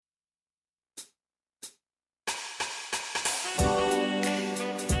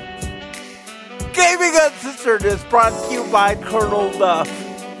Gaming Uncensored is brought to you by Colonel Duff.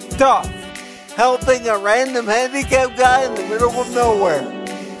 Duff, helping a random handicapped guy in the middle of nowhere.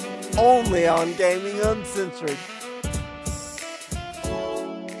 Only on Gaming Uncensored.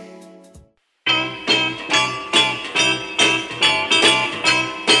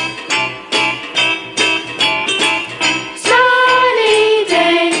 Sunny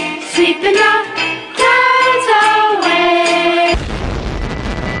day, sweeping the clouds away.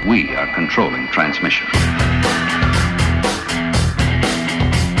 We are controlling transmission.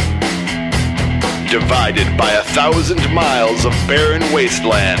 Divided by 1,000 miles of barren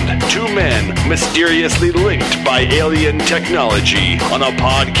wasteland, two men mysteriously linked by alien technology on a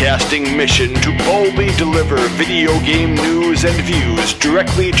podcasting mission to boldly deliver video game news and views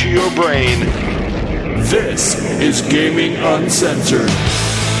directly to your brain. This is Gaming Uncensored.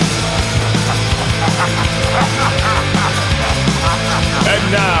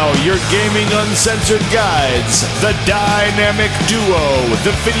 And now, your Gaming Uncensored guides, the dynamic duo,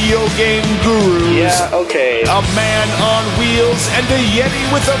 the video game gurus. Yeah, okay. A man on wheels and a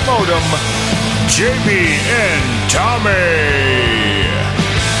Yeti with a modem, Jamie and Tommy.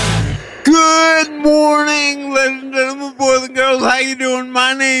 Good morning, ladies and gentlemen, boys and girls. How you doing?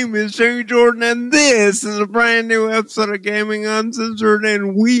 My name is Jamie Jordan, and this is a brand new episode of Gaming Uncensored,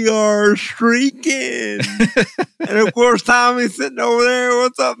 and we are streaking. And of course, Tommy's sitting over there.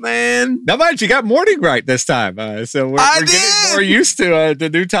 What's up, man? Not much. You got morning right this time, so we're getting more used to the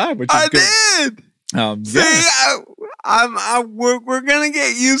new time, which is good. I did. We're gonna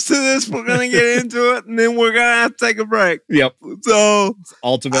get used to this. We're gonna get into it, and then we're gonna have to take a break. Yep. So it's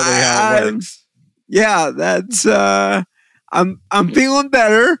ultimately how it works. Yeah, that's. I'm feeling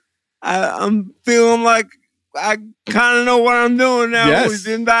better. I'm feeling like I kind of know what I'm doing now. Yes. We've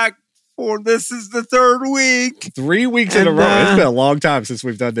been back for this is the third week. 3 weeks in a row. It's been a long time since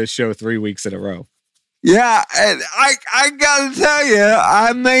we've done this show 3 weeks in a row. Yeah, and I gotta tell you,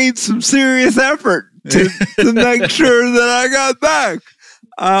 I made some serious effort to make sure that I got back.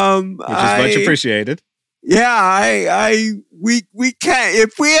 Which is much appreciated. Yeah, we can't,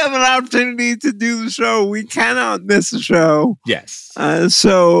 if we have an opportunity to do the show, we cannot miss a show. Yes.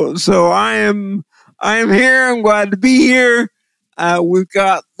 So I am here. I'm glad to be here. We've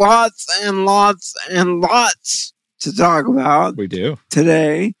got lots and lots and lots to talk about. We do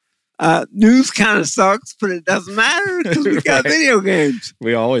today. News kind of sucks, but it doesn't matter because we got video games.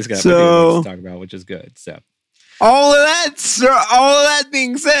 We always got video games to talk about, which is good. So, all of that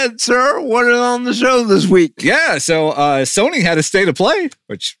being said, sir, what is on the show this week? Yeah, so Sony had a state of play,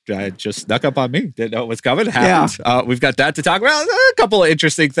 which just snuck up on me. Didn't know it was coming. It happened. Yeah. We've got that to talk about. A couple of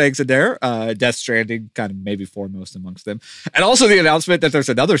interesting things in there. Death Stranding, kind of maybe foremost amongst them, and also the announcement that there's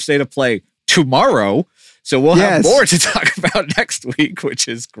another state of play tomorrow. So we'll have more to talk about next week, which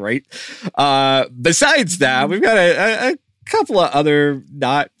is great. Besides that, we've got a couple of other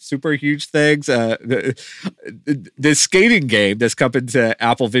not super huge things. The skating game that's coming to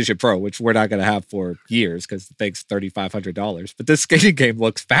Apple Vision Pro, which we're not going to have for years because the thing's $3,500. But this skating game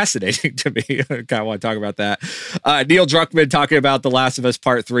looks fascinating to me. I kind of want to talk about that. Neil Druckmann talking about The Last of Us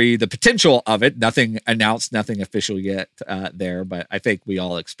Part 3, the potential of it. Nothing announced, nothing official yet there, but I think we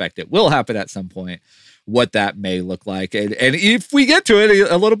all expect it will happen at some point. What that may look like. And if we get to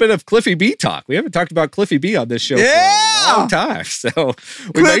it, a little bit of Cliffy B talk. We haven't talked about Cliffy B on this show for a long time. So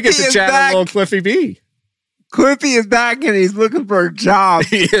we may get to chat a little Cliffy B. Cliffy is back and he's looking for a job.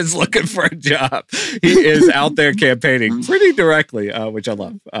 He is looking for a job. He is out there campaigning pretty directly, which I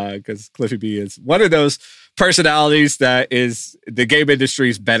love because Cliffy B is one of those personalities that is the game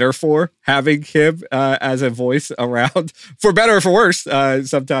industry's better for having him as a voice around, for better or for worse.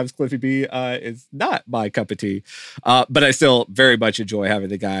 Sometimes Cliffy B is not my cup of tea, but I still very much enjoy having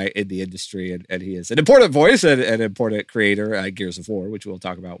the guy in the industry, and he is an important voice and an important creator. Gears of War, which we'll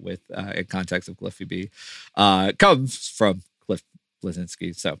talk about with in context of Cliffy B, comes from Cliff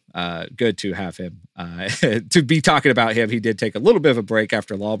Bleszinski. So good to have him, to be talking about him. He did take a little bit of a break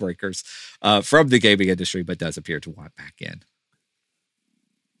after Lawbreakers from the gaming industry, but does appear to want back in.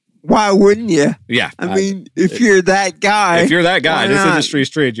 Why wouldn't you? Yeah. I mean, if you're that guy. This industry's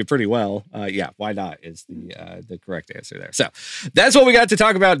treated you pretty well. Yeah, why not is the correct answer there. So that's what we got to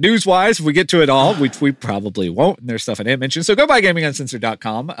talk about news-wise. If we get to it all, which we probably won't, and there's stuff I didn't mention. So go by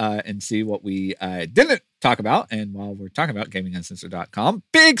GamingUncensored.com and see what we didn't talk about. And while we're talking about GamingUncensored.com,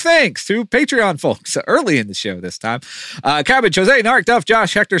 big thanks to Patreon folks early in the show this time. Cabbage, Jose, Narc, Duff,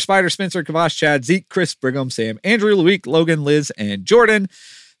 Josh, Hector, Spider, Spencer, Kavash, Chad, Zeke, Chris, Brigham, Sam, Andrew, Luik, Logan, Liz, and Jordan.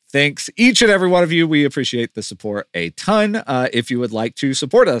 Thanks, each and every one of you. We appreciate the support a ton. If you would like to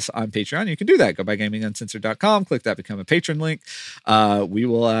support us on Patreon, you can do that. Go by gaminguncensored.com, click that Become a Patron link. We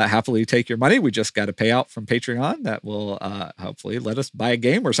will happily take your money. We just got a payout from Patreon that will hopefully let us buy a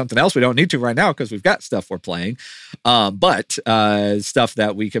game or something else. We don't need to right now because we've got stuff we're playing. But stuff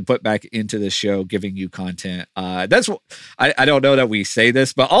that we can put back into the show, giving you content. That's what I don't know that we say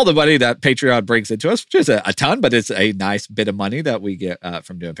this, but all the money that Patreon brings into us, which is a ton, but it's a nice bit of money that we get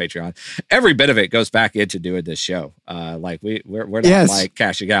from doing Patreon. Every bit of it goes back into doing this show. Like we're not like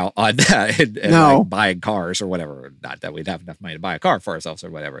cashing out on that and like buying cars or whatever. Not that we'd have enough money to buy a car for ourselves or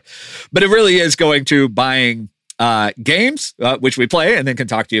whatever, but it really is going to buying games, which we play and then can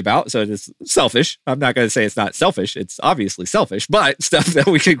talk to you about. So it is selfish. I'm not going to say it's not selfish. It's obviously selfish, but stuff that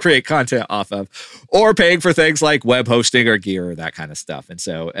we can create content off of, or paying for things like web hosting or gear or that kind of stuff. And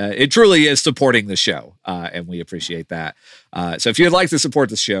so it truly is supporting the show, and we appreciate that. So if you'd like to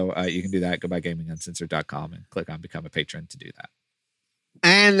support the show, you can do that. Go by gaminguncensored.com and click on Become a Patron to do that.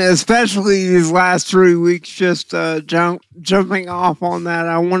 And especially these last 3 weeks, just jumping off on that,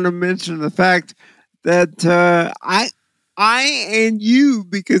 I want to mention the fact that I and you,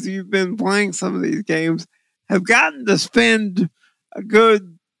 because you've been playing some of these games, have gotten to spend a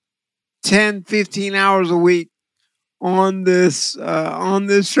good 10, 15 hours a week on this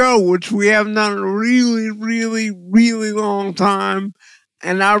show, which we haven't done in a really, really, really long time.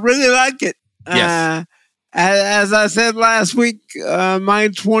 And I really like it. Yes. As I said last week, my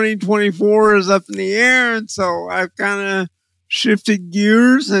 2024 is up in the air, and so I've kind of shifted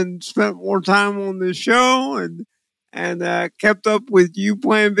gears and spent more time on this show and kept up with you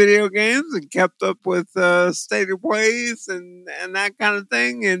playing video games and kept up with State of Plays and that kind of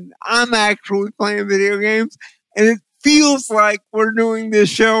thing. And I'm actually playing video games, and it feels like we're doing this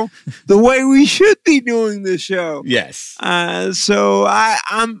show the way we should be doing this show. Yes. So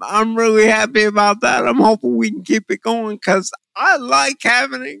I'm really happy about that. I'm hoping we can keep it going because I like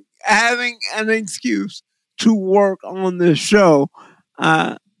having an excuse to work on this show.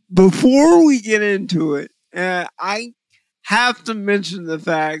 Before we get into it, I have to mention the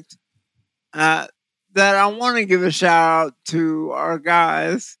fact that I want to give a shout out to our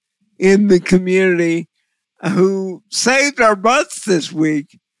guys in the community who saved our butts this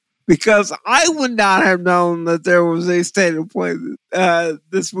week, because I would not have known that there was a State of Play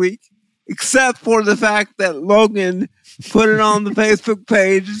this week, except for the fact that Logan put it on the Facebook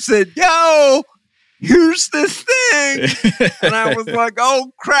page and said, "Yo, here's this thing." And I was like,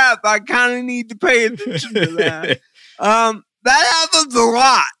 oh crap, I kind of need to pay attention to that. That happens a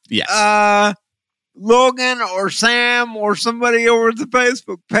lot. Yes. Logan or Sam or somebody over at the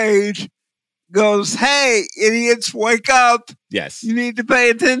Facebook page goes, "Hey, idiots, wake up. Yes. You need to pay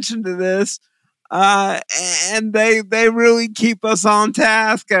attention to this." And they really keep us on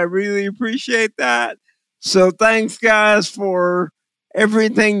task. I really appreciate that. So thanks, guys, for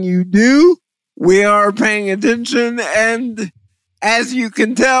everything you do. We are paying attention, and as you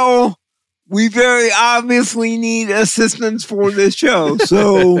can tell, we very obviously need assistance for this show.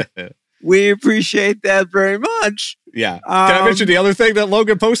 So we appreciate that very much. Yeah. Can I mention the other thing that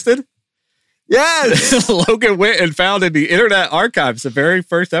Logan posted? Yes. Logan went and found in the Internet Archives the very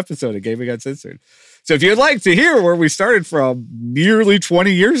first episode of Gaming Uncensored. So if you'd like to hear where we started from nearly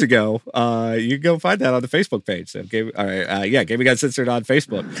 20 years ago, you can go find that on the Facebook page. So Gaming Uncensored on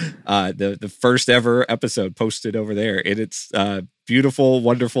Facebook. The first ever episode posted over there in its beautiful,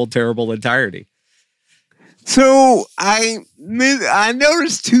 wonderful, terrible entirety. So I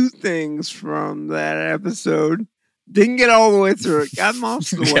noticed two things from that episode. Didn't get all the way through it. Got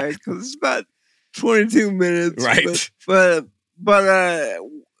most of the way because it's about 22 minutes. Right. But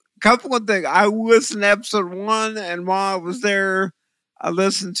couple of things. I listened to episode 1, and while I was there, I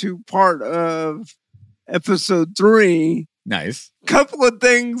listened to part of episode 3. Nice. Couple of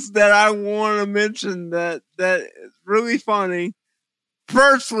things that I want to mention that is really funny.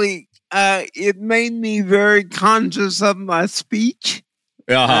 Firstly, it made me very conscious of my speech.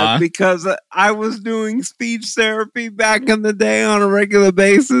 Because I was doing speech therapy back in the day on a regular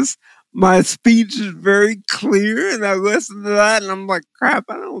basis. My speech is very clear, and I listened to that, and I'm like, crap,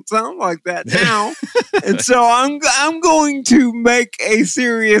 I don't sound like that now. And so I'm going to make a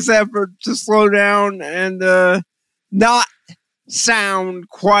serious effort to slow down and not sound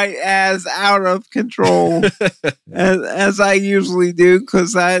quite as out of control as I usually do,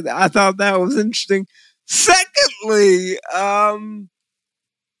 because I thought that was interesting. Secondly,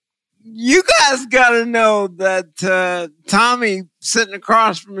 you guys got to know that Tommy, sitting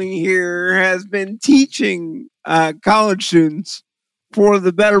across from me here, has been teaching college students for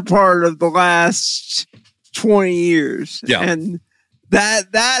the better part of the last 20 years. Yeah. And that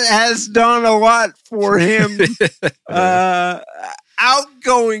has done a lot for him.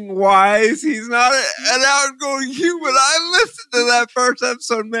 Outgoing wise, he's not an outgoing human. I listened to that first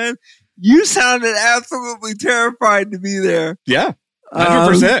episode, man. You sounded absolutely terrified to be there. Yeah,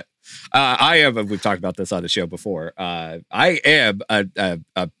 100%. I am. We've talked about this on the show before. I am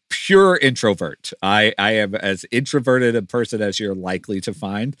a pure introvert. I am as introverted a person as you're likely to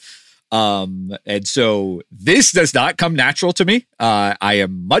find. And so this does not come natural to me. I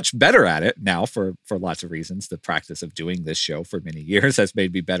am much better at it now for lots of reasons. The practice of doing this show for many years has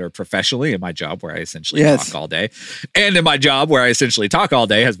made me better professionally in my job where I essentially talk all day. And in my job where I essentially talk all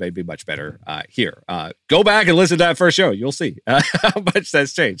day has made me much better here. Go back and listen to that first show. You'll see how much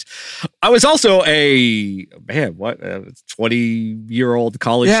that's changed. I was also a 20-year-old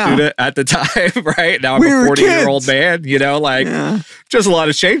college student at the time, right? Now I'm a 40-year-old man, just a lot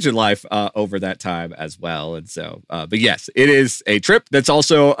has changed in life over that time as well. And so, but yes, it is a trip. That's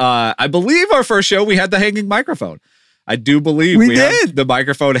also, I believe our first show, we had the hanging microphone. I do believe we had the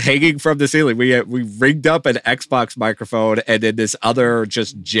microphone hanging from the ceiling. We rigged up an Xbox microphone and then this other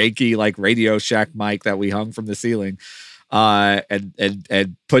just janky like Radio Shack mic that we hung from the ceiling.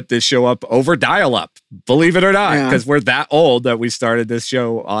 And put this show up over dial-up, believe it or not, because we're that old that we started this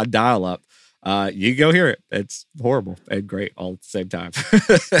show on dial-up. You go hear it. It's horrible and great all at the same time.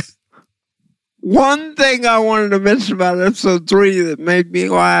 One thing I wanted to mention about episode 3 that made me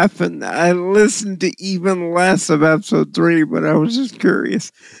laugh, and I listened to even less of episode 3, but I was just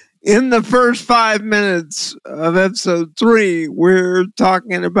curious. In the first 5 minutes of episode 3, we're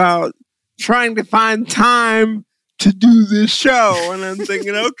talking about trying to find time to do this show. And I'm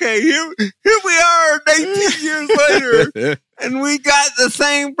thinking, okay, here we are 19 years later, and we got the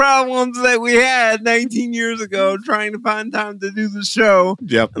same problems that we had 19 years ago trying to find time to do the show.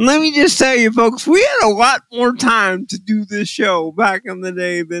 Yep. And let me just tell you, folks, we had a lot more time to do this show back in the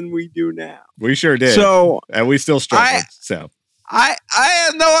day than we do now. We sure did. And we still struggled. I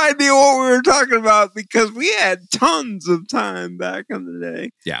had no idea what we were talking about because we had tons of time back in the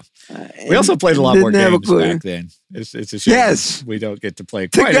day. Yeah. We also played a lot more games back then. It's a shame we don't get to play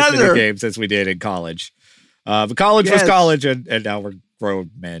quite as many games as we did in college. But college was college, and now we're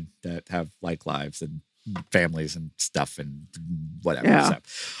grown men that have like lives and families and stuff and whatever. Yeah. So,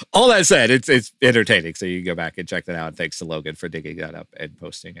 all that said, it's entertaining. So you can go back and check that out. Thanks to Logan for digging that up and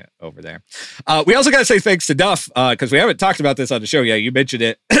posting it over there. We also got to say thanks to Duff because we haven't talked about this on the show yet. You mentioned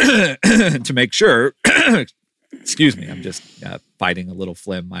it to make sure. Excuse me. I'm just fighting a little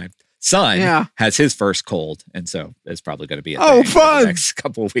phlegm. My son has his first cold, and so it's probably going to be fun for the next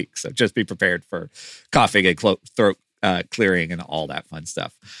couple of weeks. So just be prepared for coughing and throat clearing and all that fun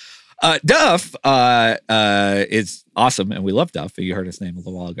stuff. Duff is awesome, and we love Duff. You heard his name a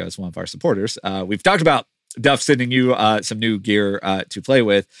little while ago as one of our supporters. We've talked about Duff sending you some new gear to play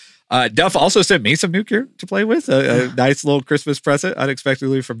with. Duff also sent me some new gear to play with. A nice little Christmas present,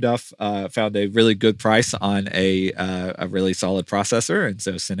 unexpectedly from Duff. Found a really good price on a really solid processor, and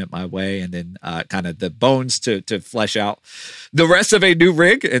so sent it my way. And then kind of the bones to flesh out the rest of a new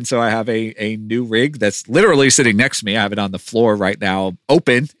rig. And so I have a new rig that's literally sitting next to me. I have it on the floor right now,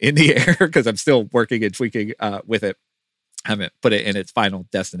 open in the air, because I'm still working and tweaking with it. Haven't put it in its final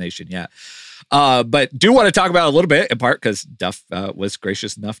destination yet. But do want to talk about it a little bit, in part because Duff was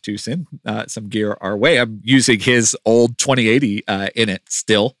gracious enough to send some gear our way. I'm using his old 2080 in it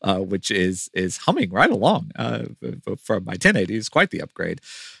still, which is humming right along from my 1080. It's quite the upgrade.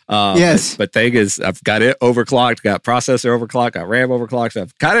 Yes. But thing is, I've got it overclocked, got processor overclocked, got RAM overclocked. So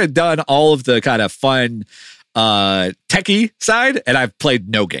I've kind of done all of the kind of fun techie side, and I've played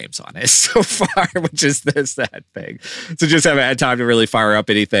no games on it so far, which is that thing. So just haven't had time to really fire up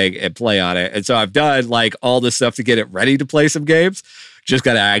anything and play on it. And so I've done like all this stuff to get it ready to play some games. Just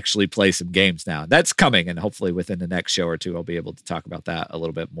got to actually play some games now. That's coming, and hopefully within the next show or two, I'll be able to talk about that a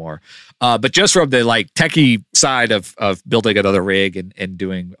little bit more. But just from the like techie side of building another rig and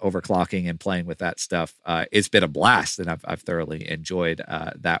doing overclocking and playing with that stuff, it's been a blast, and I've thoroughly enjoyed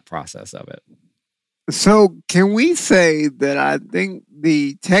that process of it. So can we say that I think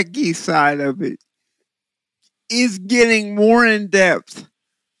the techie side of it is getting more in depth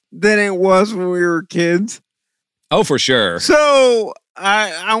than it was when we were kids? Oh, for sure. So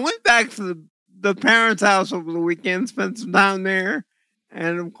I went back to the parents' house over the weekend, spent some time there.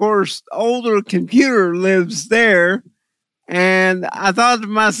 And of course, the older computer lives there. And I thought to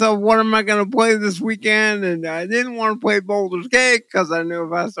myself, what am I going to play this weekend? And I didn't want to play Baldur's Gate because I knew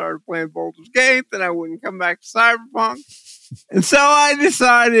if I started playing Baldur's Gate, then I wouldn't come back to Cyberpunk. And so I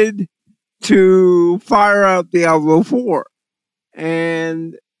decided to fire up Diablo 4.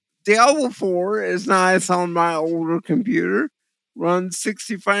 And Diablo 4 is nice on my older computer. runs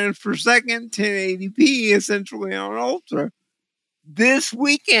 60 frames per second, 1080p, essentially on Ultra. This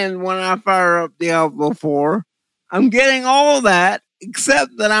weekend, when I fire up Diablo 4, I'm getting all that,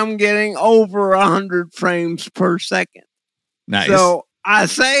 except that I'm getting over 100 frames per second. Nice. So I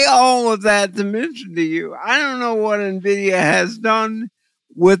say all of that to mention to you, I don't know what NVIDIA has done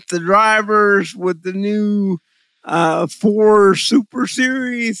with the drivers, with the new 4 Super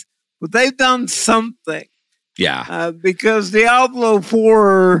Series, but they've done something. Yeah. Because Diablo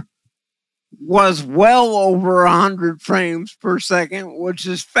 4 was well over 100 frames per second, which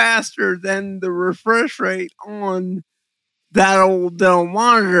is faster than the refresh rate on that old Dell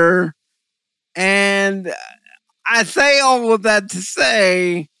monitor. And I say all of that to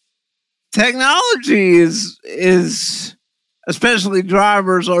say technology is especially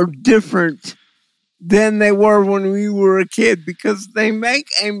drivers are different than they were when we were a kid because they make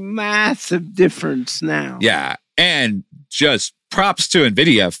a massive difference now. Yeah. And just props to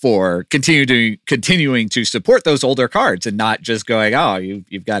NVIDIA for continuing to support those older cards and not just going, oh,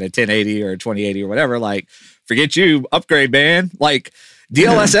 you've got a 1080 or a 2080 or whatever. Like, forget you, upgrade, man. Like,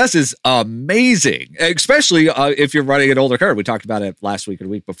 DLSS is amazing, especially if you're running an older card. We talked about it last week or the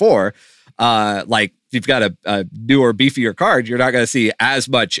week before. Like, if you've got a newer, beefier card, you're not going to see as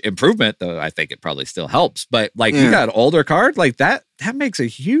much improvement, though I think it probably still helps. But, like, you got an older card, like, that makes a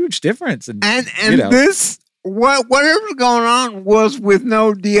huge difference. And this... Whatever's going on was with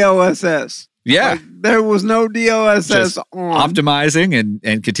no DLSS. Yeah. Like, there was no DLSS just on. Optimizing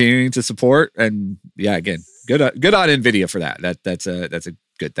and continuing to support. And yeah, again, good on NVIDIA for that. That's a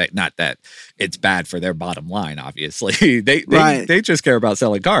good thing. Not that it's bad for their bottom line, obviously. They just care about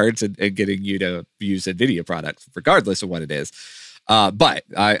selling cards and getting you to use NVIDIA products, regardless of what it is. But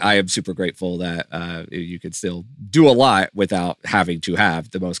I am super grateful that you can still do a lot without having to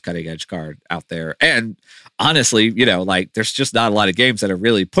have the most cutting edge card out there. And honestly, like there's just not a lot of games that are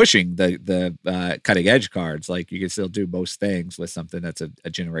really pushing the cutting edge cards. Like you can still do most things with something that's a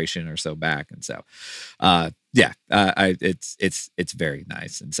generation or so back. And so, it's very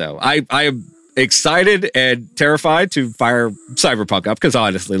nice. And so I am excited and terrified to fire Cyberpunk up because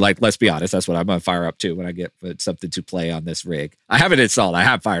honestly, like, let's be honest, that's what I'm gonna fire up to when I get something to play on this rig. I haven't installed. I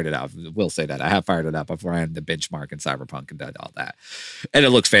have fired it up. We'll say that I have fired it up. I've ran the benchmark in Cyberpunk and done all that, and it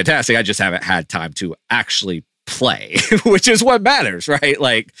looks fantastic. I just haven't had time to actually play, which is what matters, right?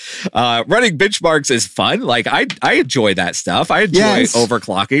 Like, running benchmarks is fun. Like, I enjoy that stuff. I enjoy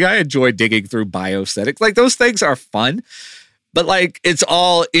overclocking. I enjoy digging through BIOS settings. Like, those things are fun. But like, it's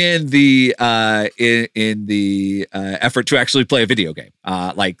all in the effort to actually play a video game.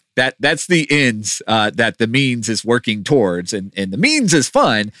 Like that's the ends that the means is working towards, and the means is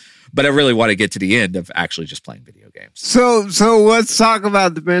fun. But I really want to get to the end of actually just playing video games. So let's talk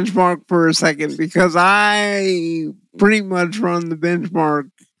about the benchmark for a second, because I pretty much run the benchmark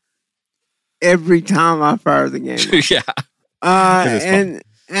every time I fire the game up. Yeah, and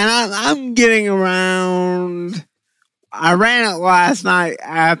I'm getting around. I ran it last night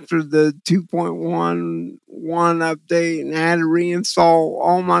after the 2.11 update, and I had to reinstall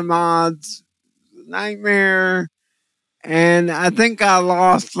all my mods. Nightmare. And I think I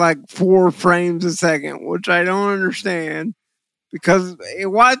lost like 4 frames a second, which I don't understand because it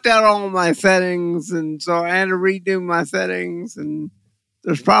wiped out all my settings. And so I had to redo my settings, and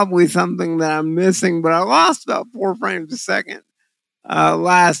there's probably something that I'm missing, but I lost about 4 frames a second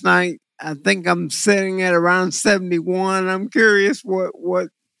last night. I think I'm sitting at around 71. I'm curious what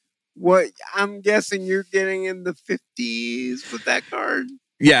I'm guessing you're getting in the 50s with that card.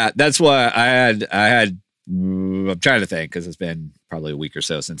 Yeah, that's what I had. I'm trying to think because it's been probably a week or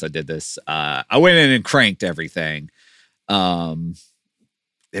so since I did this. I went in and cranked everything. And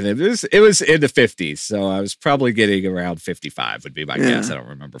it was in the 50s. So I was probably getting around 55 would be my guess. I don't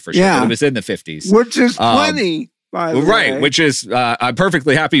remember for sure. But it was in the 50s. Which is plenty. By the right, way. which is I'm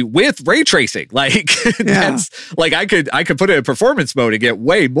perfectly happy with ray tracing. Like that's like I could put it in performance mode and get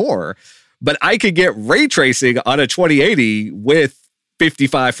way more, but I could get ray tracing on a 2080 with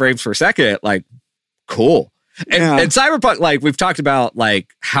 55 frames per second. Like, cool. And Cyberpunk, like we've talked about,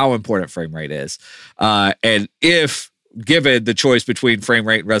 like how important frame rate is, and if given the choice between frame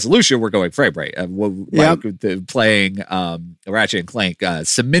rate and resolution, we're going frame rate. Playing Ratchet and Clank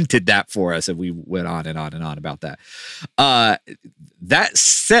cemented that for us, and we went on and on and on about that. That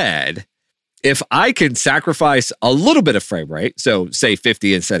said, if I can sacrifice a little bit of frame rate, so say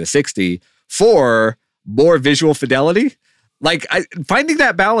 50 instead of 60, for more visual fidelity, like finding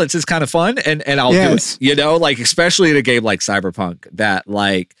that balance is kind of fun, and I'll do it. Like especially in a game like Cyberpunk, that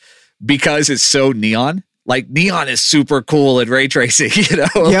like because it's so neon. Like neon is super cool in ray tracing,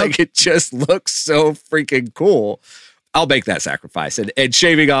 like it just looks so freaking cool. I'll make that sacrifice. And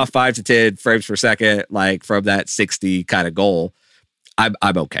shaving off 5 to 10 frames per second, like from that 60 kind of goal, I'm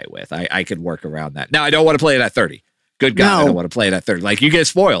okay with. I can work around that. Now, I don't want to play it at 30. Good God, I don't want to play it at 30. Like, you get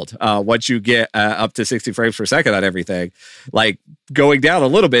spoiled once you get up to 60 frames per second on everything. Like, going down a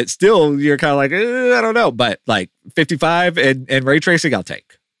little bit, still, you're kind of like, I don't know. But, like, 55 and ray tracing, I'll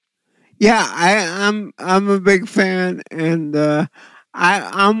take. Yeah, I'm a big fan, and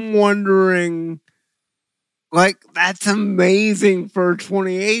I'm wondering, like, that's amazing for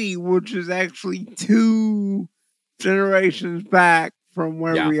 2080, which is actually 2 generations back from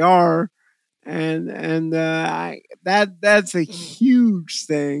where we are, and that's a huge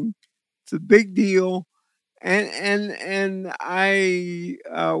thing. It's a big deal, and I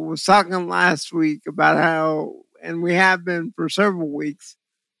was talking last week about how, and we have been for several weeks,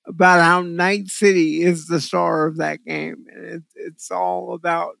 about how Night City is the star of that game. And it's all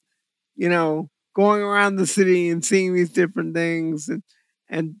about, going around the city and seeing these different things.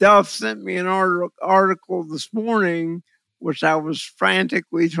 And Duff sent me an article this morning, which I was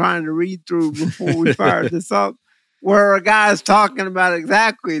frantically trying to read through before we fired this up, where a guy's talking about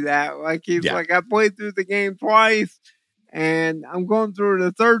exactly that. Like, he's like, I played through the game twice, and I'm going through it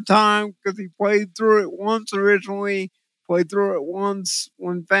a third time because he played through it once originally, played through it once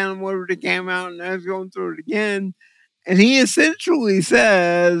when Phantom Liberty came out, and now he's going through it again. And he essentially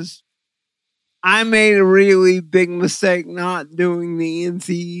says, I made a really big mistake not doing the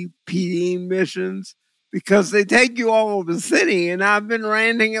NCPD missions because they take you all over the city. And I've been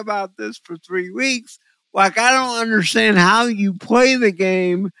ranting about this for 3 weeks. Like, I don't understand how you play the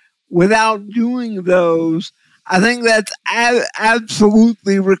game without doing those. I think that's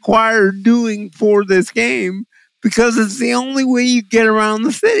absolutely required doing for this game, because it's the only way you get around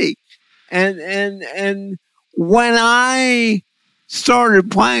the city. And when I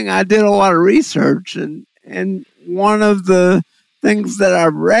started playing, I did a lot of research, and one of the things that I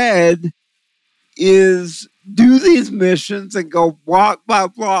read is do these missions and go block by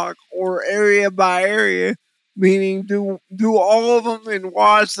block or area by area, meaning do all of them in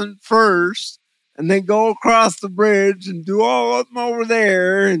Watson first, and then go across the bridge and do all of them over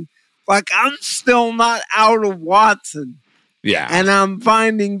there. And like, I'm still not out of Watson. Yeah. And I'm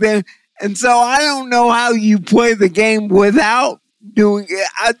finding them. And so I don't know how you play the game without doing it.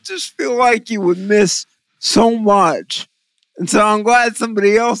 I just feel like you would miss so much. And so I'm glad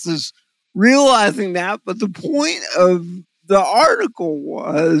somebody else is realizing that. But the point of the article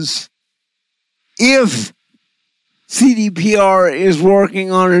was, if CDPR is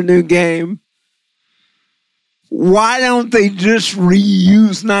working on a new game, why don't they just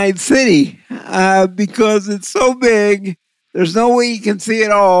reuse Night City? Because it's so big, there's no way you can see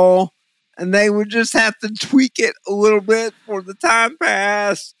it all, and they would just have to tweak it a little bit for the time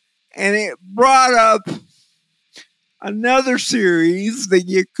pass. And it brought up another series, the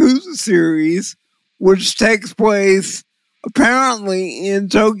Yakuza series, which takes place apparently in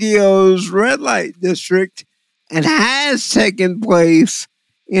Tokyo's red light district and has taken place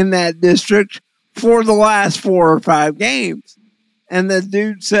in that district for the last 4 or 5 games. And the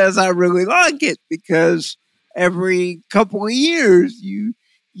dude says, I really like it because every couple of years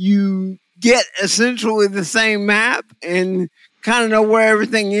you get essentially the same map and kind of know where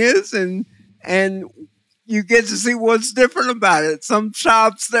everything is, and you get to see what's different about it. Some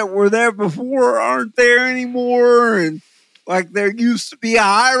shops that were there before aren't there anymore, and like, there used to be a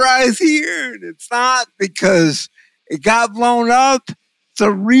high-rise here, and it's not because it got blown up. It's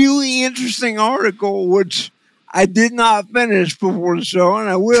a really interesting article, which I did not finish before the show, and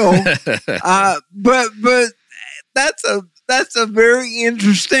I will. But that's a very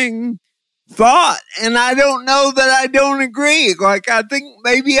interesting thought, and I don't know that I don't agree. Like, I think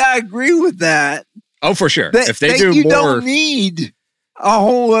maybe I agree with that. Oh, for sure. If they do you more, don't need a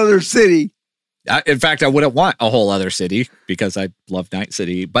whole other city. In fact, I wouldn't want a whole other city because I love Night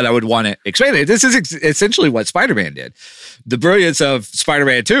City, but I would want it expanded. This is essentially what Spider-Man did. The brilliance of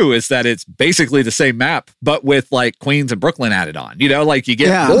Spider-Man 2 is that it's basically the same map, but with like Queens and Brooklyn added on. Like, you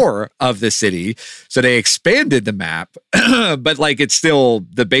get more of the city. So they expanded the map, but like, it's still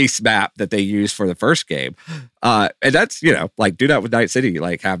the base map that they used for the first game. And that's, like, do that with Night City,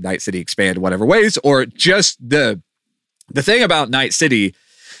 like have Night City expand whatever ways, or just the thing about Night City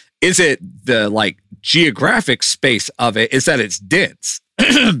is it the like geographic space of it is that it's dense,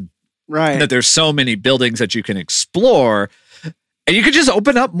 right? That there's so many buildings that you can explore, And you could just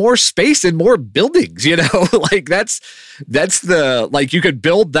open up more space and more buildings, like that's the, like, you could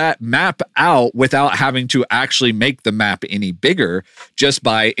build that map out without having to actually make the map any bigger, just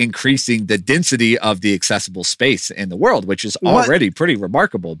by increasing the density of the accessible space in the world, which is already pretty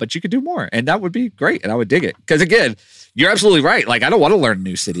remarkable, but you could do more, and that would be great. And I would dig it. Cause again, you're absolutely right. Like, I don't want to learn a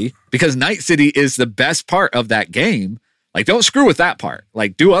new city, because Night City is the best part of that game. Like, don't screw with that part.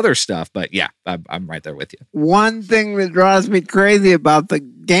 Like, do other stuff. But yeah, I'm right there with you. One thing that drives me crazy about the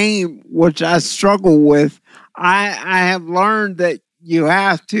game, which I struggle with, I have learned that you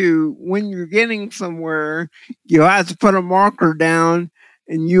have to, when you're getting somewhere, you have to put a marker down,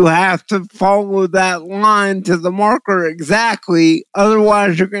 and you have to follow that line to the marker exactly.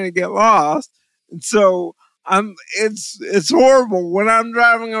 Otherwise, you're going to get lost. And so it's horrible when I'm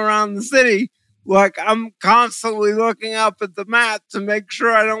driving around the city. Like, I'm constantly looking up at the map to make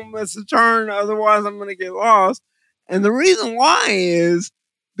sure I don't miss a turn. Otherwise, I'm going to get lost. And the reason why is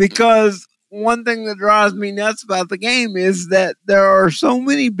because one thing that drives me nuts about the game is that there are so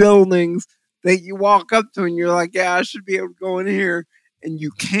many buildings that you walk up to and you're like, yeah, I should be able to go in here. And you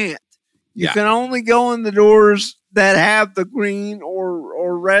can't. You can only go in the doors that have the green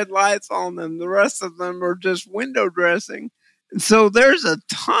or red lights on them. The rest of them are just window dressing. And so there's a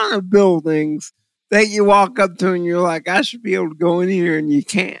ton of buildings that you walk up to and you're like, I should be able to go in here, and you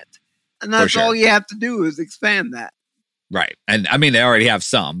can't. And that's all you have to do is expand that. Right. And I mean, they already have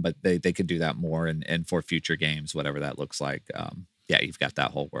some, but they could do that more. And for future games, whatever that looks like. Yeah, you've got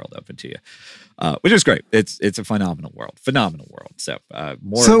that whole world open to you, which is great. It's a phenomenal world. So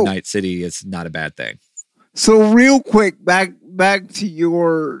more Night City is not a bad thing. So real quick, back to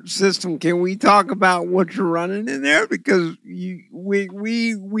your system. Can we talk about what you're running in there? Because you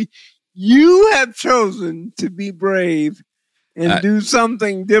have chosen to be brave and do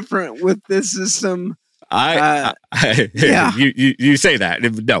something different with this system. You say that.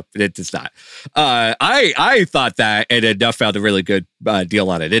 No, it's not. I thought that, and then Duff found a really good deal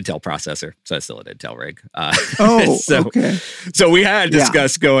on an Intel processor, so it's still an Intel rig. Okay. So we had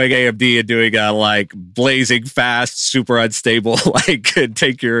discussed going AMD and doing a like blazing fast, super unstable, like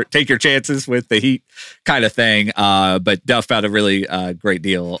take your chances with the heat kind of thing. But Duff found a really great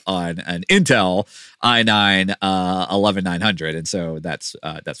deal on an Intel i9 11900, and so that's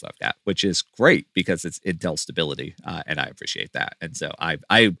what I've got, which is great because it's Intel stability, and I appreciate that. And so I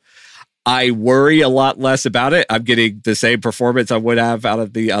worry a lot less about it. I'm getting the same performance I would have out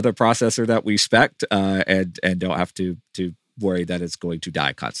of the other processor that we spec'd, and don't have to worry that it's going to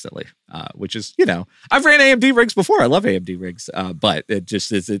die constantly, which is, I've ran AMD rigs before. I love AMD rigs, but it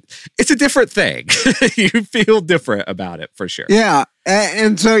just is it's a different thing. You feel different about it for sure. Yeah.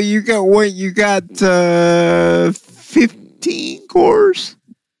 And so you got 15 cores?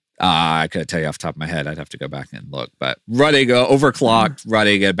 I couldn't tell you off the top of my head. I'd have to go back and look. But running overclocked,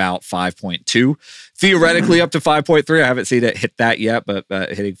 running at about 5.2, theoretically up to 5.3. I haven't seen it hit that yet, but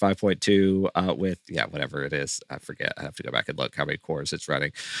hitting 5.2 with whatever it is. I forget. I have to go back and look how many cores it's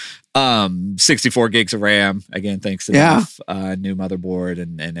running. 64 gigs of RAM. Again, thanks to the new motherboard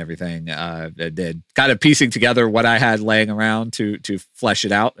and everything. Did kind of piecing together what I had laying around to flesh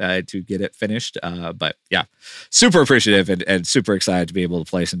it out to get it finished. But yeah, super appreciative and super excited to be able to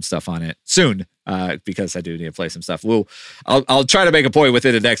play some stuff on it soon, because I do need to play some stuff. I'll try to make a point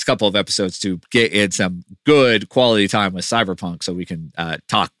within the next couple of episodes to get in some good quality time with Cyberpunk, so we can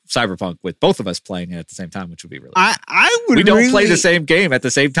talk Cyberpunk with both of us playing it at the same time, which would be really cool. We don't play the same game at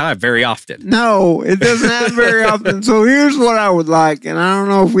the same time very often. No, it doesn't happen very often. So here's what I would like, and I don't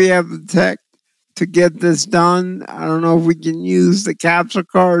know if we have the tech to get this done. I don't know if we can use the capture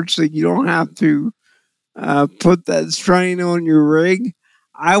card so you don't have to put that strain on your rig.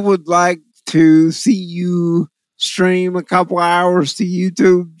 I would like to see you stream a couple hours to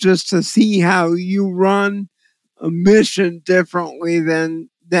YouTube just to see how you run a mission differently than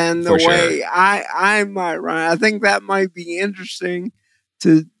the way I might run. I think that might be interesting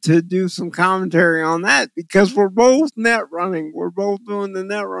to do some commentary on that, because we're both net running. We're both doing the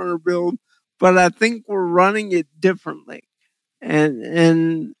net runner build, but I think we're running it differently.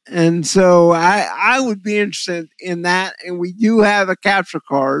 And so I would be interested in that. And we do have a capture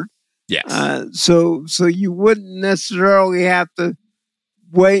card. Yes. So you wouldn't necessarily have to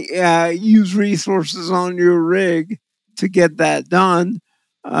use resources on your rig to get that done.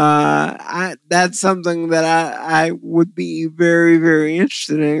 That's something that I would be very, very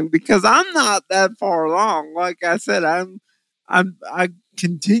interested in, because I'm not that far along. Like I said, I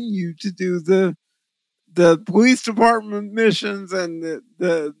continue to do the police department missions and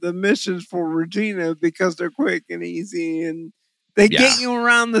the missions for Regina, because they're quick and easy, and they get you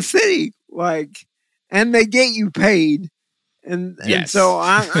around the city, and they get you paid. And Yes. so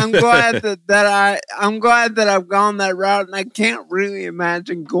I'm glad I'm glad that I've gone that route, and I can't really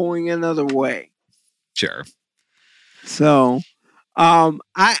imagine going another way. Sure. So, I'm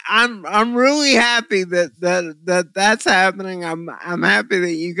really happy that's happening. I'm happy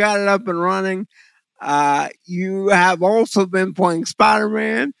that you got it up and running. You have also been playing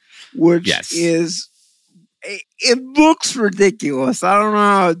Spider-Man, which is it looks ridiculous. I don't know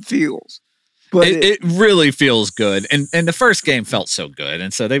how it feels. But it really feels good, and the first game felt so good,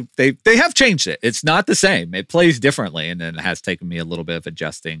 and so they have changed it. It's not the same. It plays differently, and then it has taken me a little bit of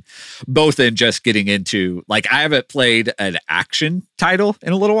adjusting, both in just getting into like I haven't played an action title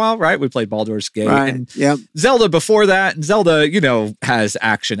in a little while. Right, we played Baldur's Gate, and Zelda before that, and Zelda has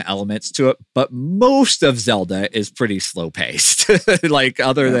action elements to it, but most of Zelda is pretty slow paced, like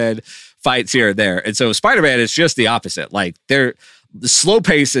other than fights here and there, and so Spider-Man is just the opposite. Like the slow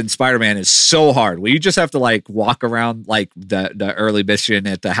pace in Spider-Man is so hard. Where you just have to like walk around like the early mission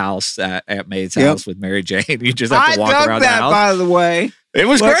at the house at Aunt May's house with Mary Jane. You just have to walk around the house. By the way, it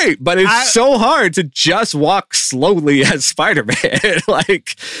was great, but it's so hard to just walk slowly as Spider-Man.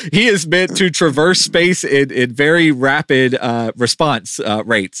 Like he is meant to traverse space in very rapid response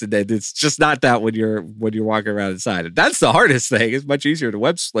rates, and it's just not that when you're walking around inside. And that's the hardest thing. It's much easier to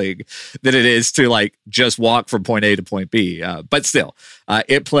web sling than it is to like just walk from point A to point B. But still,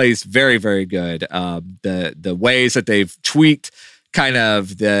 it plays very, very good. The ways that they've tweaked kind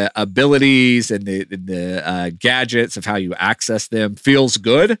of the abilities and the gadgets of how you access them feels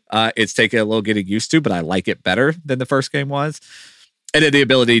good. It's taken a little getting used to, but I like it better than the first game was. And then the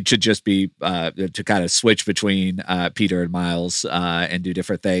ability to just be to kind of switch between Peter and Miles and do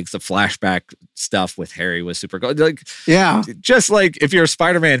different things. The flashback stuff with Harry was super good. Like, just like if you're a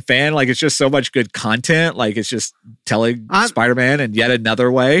Spider-Man fan, like it's just so much good content. Like it's just telling Spider-Man in yet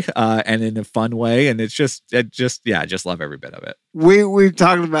another way and in a fun way. And I just love every bit of it. We've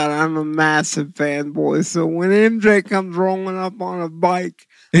talked about it. I'm a massive fanboy. So when MJ comes rolling up on a bike,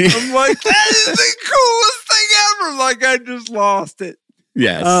 I'm like, that is the coolest thing ever. Like I just lost it.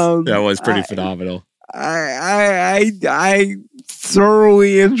 Yes, that was pretty phenomenal. I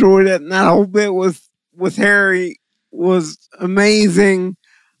thoroughly enjoyed it, and that whole bit with Harry was amazing.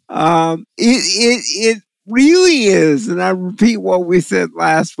 It really is, and I repeat what we said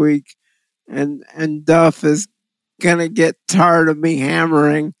last week, and Duff is gonna get tired of me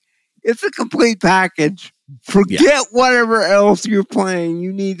hammering. It's a complete package. Forget whatever else you're playing.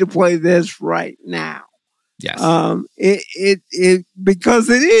 You need to play this right now. Yes. It because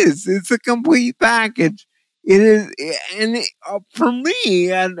it is. It's a complete package. It is, and for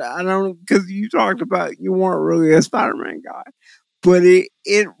me, I don't, because you talked about you weren't really a Spider-Man guy, but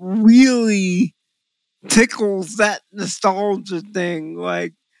it really tickles that nostalgia thing.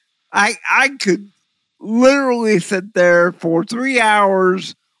 Like I could literally sit there for 3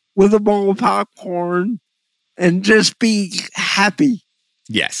 hours with a bowl of popcorn and just be happy.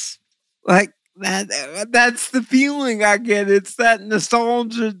 Yes. Like that's the feeling I get. It's that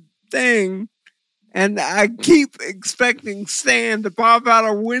nostalgia thing. And I keep expecting Stan to pop out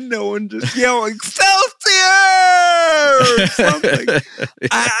a window and just yell Excelsior or something.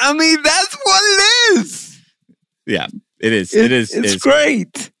 I mean, that's what it is. Yeah, it is. It's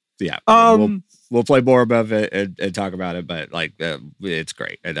great. Yeah. We'll play more above it and talk about it, but like it's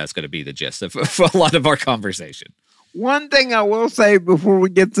great. And that's going to be the gist of a lot of our conversation. One thing I will say before we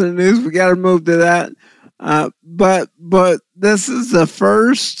get to the news, we got to move to that. But this is the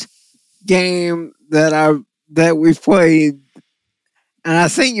first game that we played, and I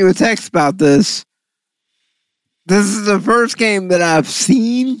sent you a text about this. This is the first game that I've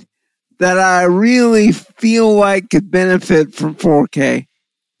seen that I really feel like could benefit from 4K.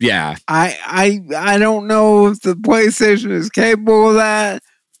 Yeah. I don't know if the PlayStation is capable of that,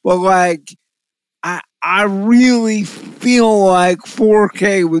 but like I really feel like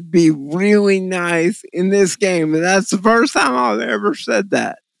 4K would be really nice in this game. And that's the first time I've ever said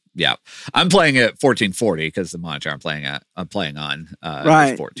that. Yeah. I'm playing at 1440 because the monitor I'm playing on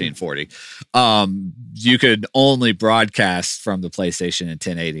is 1440. You could only broadcast from the PlayStation in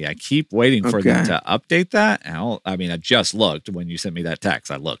 1080. I keep waiting for them to update that. And I just looked when you sent me that text.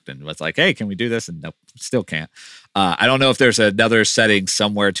 I looked and was like, hey, can we do this? And nope, still can't. I don't know if there's another setting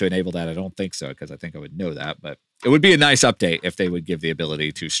somewhere to enable that. I don't think so, because I think I would know that. But it would be a nice update if they would give the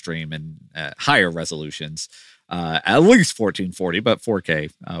ability to stream in higher resolutions. At least 1440, but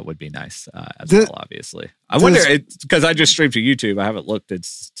 4K would be nice as well, obviously. I wonder, because I just streamed to YouTube, I haven't looked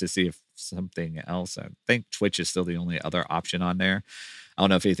to see if something else, I think Twitch is still the only other option on there. I don't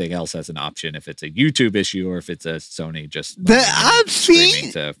know if anything else has an option, if it's a YouTube issue or if it's a Sony just I've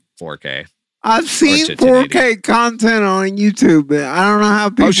streaming to 4K. I've seen to 4K content on YouTube, but I don't know how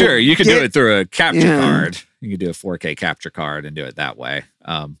people. Oh, sure. You can do it through a capture card. You can do a 4K capture card and do it that way,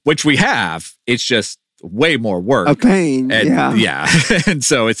 which we have. It's just way more work. A pain. And, yeah. And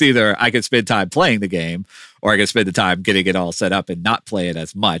so it's either I could spend time playing the game or I could spend the time getting it all set up and not play it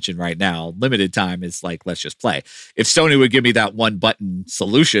as much. And right now, limited time is like, let's just play. If Sony would give me that one button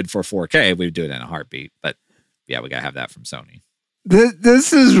solution for 4K, we would do it in a heartbeat. But yeah, we got to have that from Sony.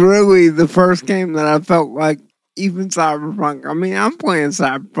 This is really the first game that I felt like even Cyberpunk. I mean, I'm playing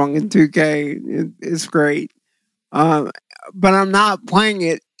Cyberpunk in 2K. It's great. But I'm not playing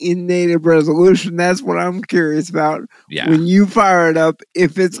it in native resolution. That's what I'm curious about. Yeah. When you fire it up,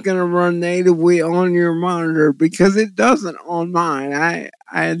 if it's going to run natively on your monitor, because it doesn't on mine. I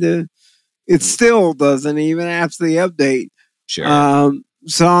had to, it still doesn't even after the update. Sure.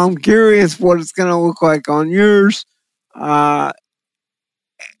 So I'm curious what it's going to look like on yours.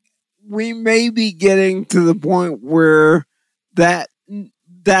 We may be getting to the point where that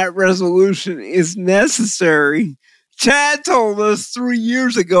resolution is necessary. Chad told us 3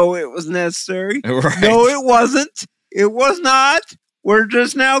 years ago it was necessary. Right. No, it wasn't. It was not. We're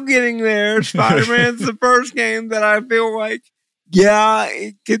just now getting there. Spider-Man's the first game that I feel like, yeah,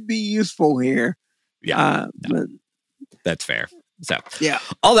 it could be useful here. Yeah. But that's fair. So, yeah.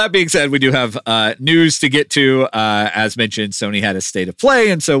 All that being said, we do have news to get to. As mentioned, Sony had a state of play,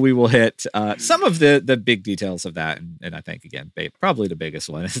 and so we will hit some of the big details of that. And I think, again, probably the biggest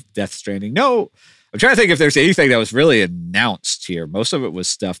one is Death Stranding. No, I'm trying to think if there's anything that was really announced here. Most of it was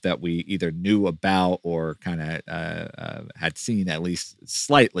stuff that we either knew about or kind of had seen at least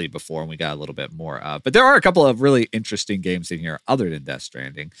slightly before, and we got a little bit more. But there are a couple of really interesting games in here other than Death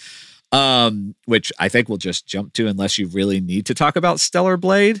Stranding. Which I think we'll just jump to unless you really need to talk about Stellar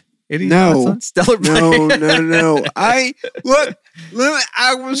Blade. Any thoughts on Stellar Blade? No. I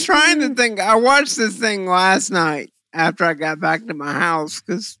was trying to think. I watched this thing last night after I got back to my house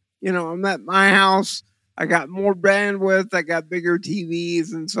because, I'm at my house. I got more bandwidth. I got bigger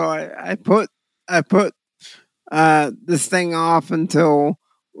TVs. And so I put this thing off until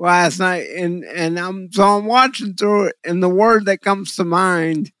last night and I'm watching through it. And the word that comes to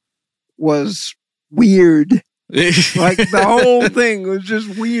mind was weird. Like the whole thing was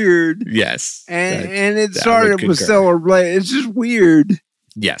just weird. Yes. And it started with Stellar Blade. It's just weird.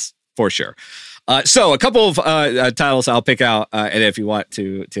 Yes, for sure. So a couple of titles I'll pick out, and if you want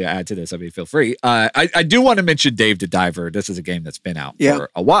to add to this, feel free. I do want to mention Dave the Diver. This is a game that's been out for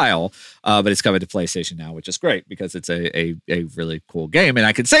a while, but it's coming to PlayStation now, which is great because it's a really cool game. And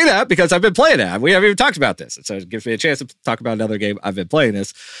I can say that because I've been playing it. We haven't even talked about this. So it gives me a chance to talk about another game. I've been playing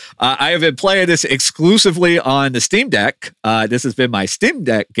this. I have been playing this exclusively on the Steam Deck. This has been my Steam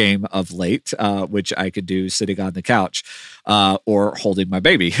Deck game of late, which I could do sitting on the couch or holding my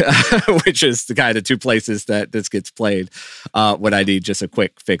baby, which is the kind of two places that this gets played when I need just a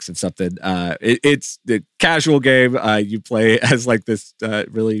quick fix of something. It's the casual game. You play as like this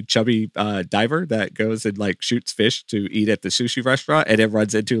really chubby diver that goes and like shoots fish to eat at the sushi restaurant, and it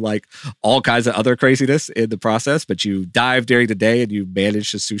runs into like all kinds of other craziness in the process. But you dive during the day and you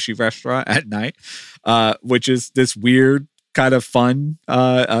manage the sushi restaurant at night, which is this weird kind of fun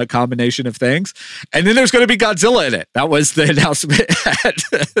combination of things. And then there's going to be Godzilla in it. That was the announcement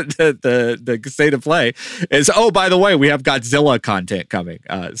at the state of play is, oh, by the way, we have Godzilla content coming.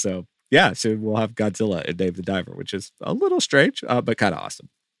 So yeah, soon we'll have Godzilla and Dave the Diver, which is a little strange, but kind of awesome.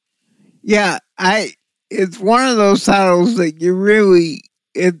 Yeah, it's one of those titles that you really,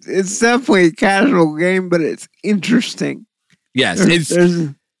 it's definitely a casual game, but it's interesting. Yes,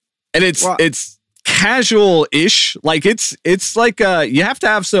 it's casual-ish. Like it's like you have to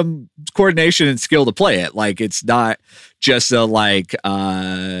have some coordination and skill to play it. Like it's not just a like a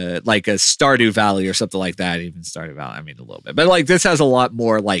Stardew Valley or something like that. Even Stardew Valley, I mean a little bit, but like this has a lot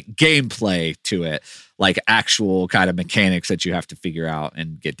more like gameplay to it, like actual kind of mechanics that you have to figure out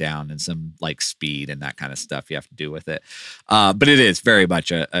and get down, and some like speed and that kind of stuff you have to do with it. But it is very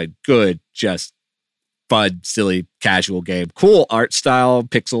much a good, just fun, silly, casual game. Cool art style,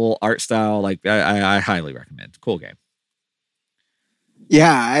 pixel art style. Like I highly recommend. Cool game. Yeah,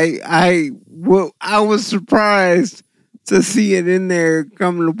 I was surprised to see it in there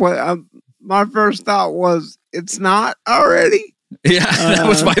coming to play. My first thought was, it's not already. Yeah, that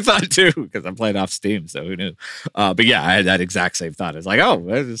was my thought too, because I'm playing off Steam, so who knew? But yeah, I had that exact same thought. It's like, oh,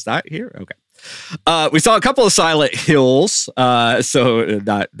 it's not here? Okay. We saw a couple of Silent Hills. So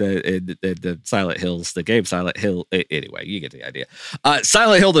not the Silent Hills, the game Silent Hill. Anyway, you get the idea.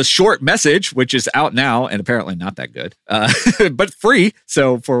 Silent Hill, the short message, which is out now and apparently not that good, but free.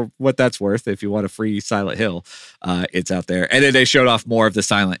 So for what that's worth, if you want a free Silent Hill, it's out there. And then they showed off more of the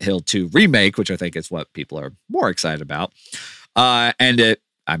Silent Hill 2 remake, which I think is what people are more excited about.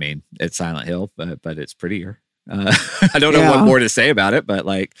 It's Silent Hill, but it's prettier. I don't know what more to say about it, but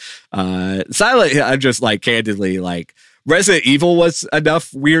like Silent Hill, I'm just like candidly like Resident Evil was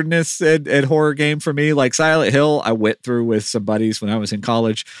enough weirdness and horror game for me. Like Silent Hill, I went through with some buddies when I was in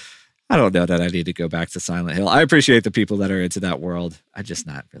college. I don't know that I need to go back to Silent Hill. I appreciate the people that are into that world. I'm just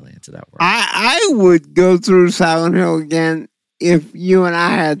not really into that world. I would go through Silent Hill again if you and I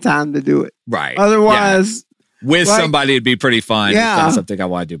had time to do it. Right. Otherwise, with somebody, it'd be pretty fun. Yeah. It's not something I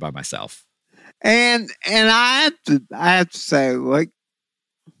want to do by myself. And I have to say, like,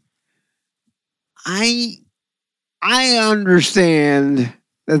 I understand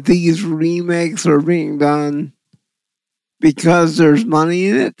that these remakes are being done because there's money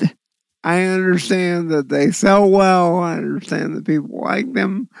in it. I understand that they sell well. I understand that people like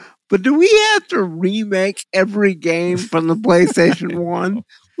them. But do we have to remake every game from the PlayStation 1?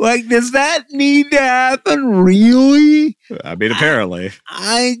 Like, does that need to happen? Really? I mean, apparently.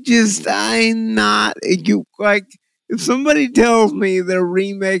 I'm not. Like, if somebody tells me they're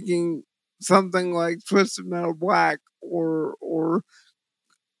remaking something like Twisted Metal Black or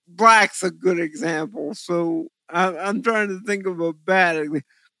Black's a good example. So I'm trying to think of a bad example.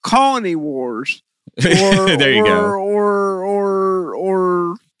 Colony Wars. There you go.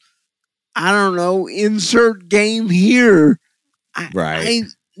 Or I don't know, insert game here. Right.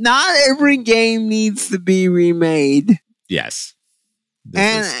 Not every game needs to be remade. Yes.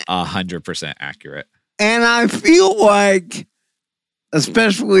 This is 100% accurate. And I feel like,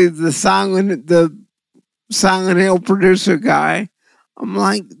 especially the Silent Hill producer guy, I'm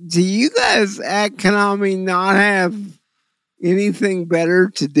like, do you guys at Konami not have anything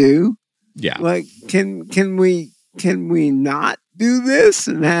better to do? Yeah. Like, can we not do this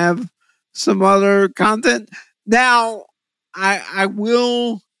and have some other content? Now, I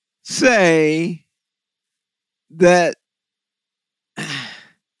will say that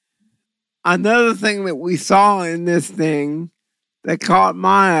another thing that we saw in this thing that caught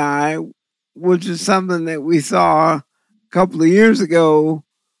my eye, which is something that we saw a couple of years ago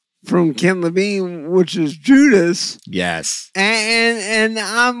from Ken Levine, which is Judas. Yes. And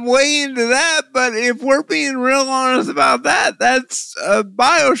I'm way into that, but if we're being real honest about that, that's a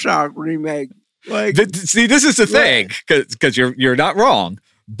BioShock remake. Like, see, this is the thing, because you're not wrong,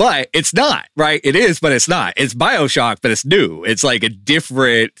 but it's not, right? It is, but it's not. It's BioShock, but it's new. It's like a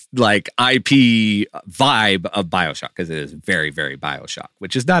different like IP vibe of BioShock, because it is very, very BioShock,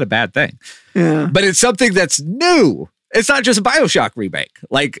 which is not a bad thing. Yeah. But it's something that's new. It's not just a BioShock remake.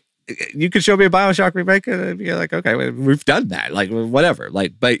 Like, you could show me a BioShock remake and you're like, okay, we've done that. Like, whatever.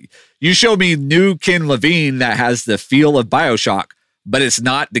 Like, but you show me new Ken Levine that has the feel of BioShock, but it's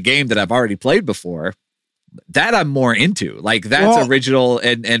not the game that I've already played before, that I'm more into. Like, that's original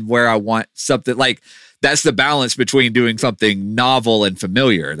and where I want something. Like, that's the balance between doing something novel and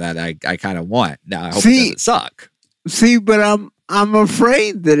familiar that I kind of want. Now, I hope it doesn't suck. See, but I'm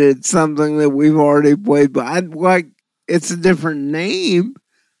afraid that it's something that we've already played, but it's a different name.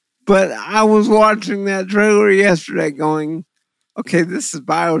 But I was watching that trailer yesterday going, okay, this is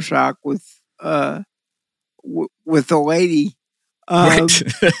BioShock with a lady. Right.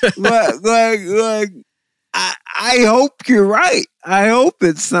 I hope you're right. I hope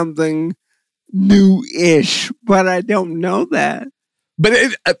it's something new-ish, but I don't know that. But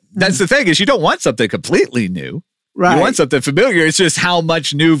that's the thing, is you don't want something completely new. Right. You want something familiar. It's just how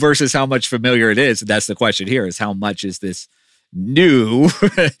much new versus how much familiar it is. And that's the question here, is how much is this new,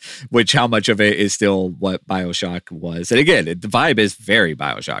 which how much of it is still what BioShock was. And again, the vibe is very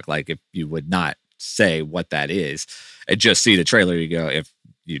BioShock. Like, if you would not say what that is and just see the trailer, you go, if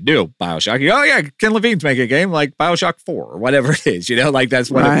you knew BioShock, you go, oh yeah, Ken Levine's making a game like BioShock 4 or whatever it is, like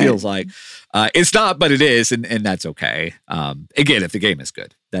that's what it feels like. It's not, but it is, and that's okay. Again, if the game is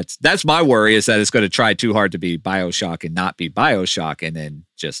good, that's my worry, is that it's going to try too hard to be BioShock and not be BioShock, and then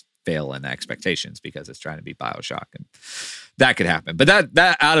just fail in expectations because it's trying to be BioShock, and that could happen. But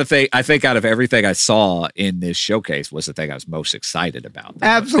that I think out of everything I saw in this showcase was the thing I was most excited about.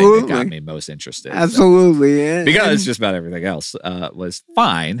 Absolutely. That got me most interested. Absolutely. So, because just about everything else was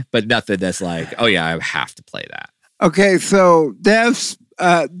fine, but nothing that's like, oh yeah, I have to play that. Okay, so Duff,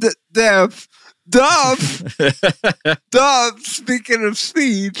 speaking of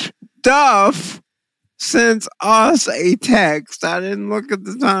speech, Duff sends us a text. I didn't look at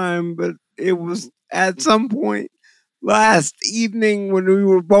the time, but it was at some point last evening when we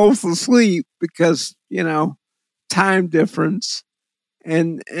were both asleep because, time difference,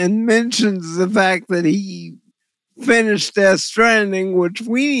 and mentions the fact that he finished Death Stranding, which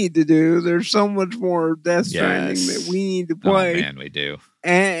we need to do. There's so much more Death Stranding that we need to play. Oh, man, we do.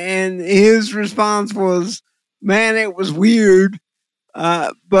 And his response was, man, it was weird.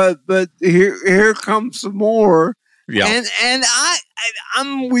 But here comes some more. Yeah. And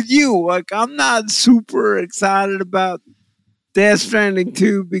I'm with you. Like, I'm not super excited about Death Stranding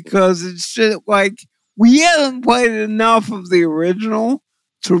 2 because it's just like we haven't played enough of the original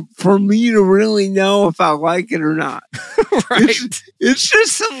for me to really know if I like it or not. Right. It's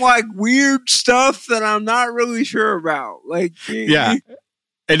just some like weird stuff that I'm not really sure about. Like, yeah.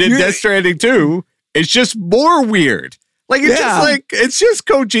 And in Death Stranding 2, it's just more weird. Like, it's just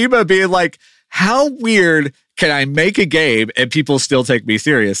Kojima being like, how weird can I make a game and people still take me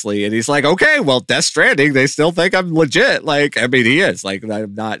seriously? And he's like, okay, well, Death Stranding, they still think I'm legit. Like, I mean, he is. Like,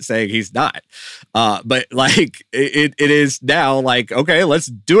 I'm not saying he's not. But like, it is now like, okay, let's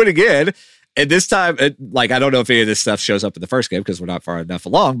do it again. And this time, like, I don't know if any of this stuff shows up in the first game because we're not far enough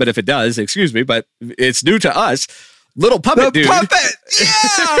along. But if it does, excuse me, but it's new to us. Little puppet dude. Puppet!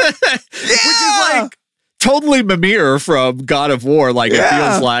 Yeah! Which is like totally Mimir from God of War. Like, it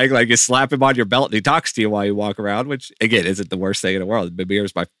feels like you slap him on your belt and he talks to you while you walk around, which, again, isn't the worst thing in the world. Mimir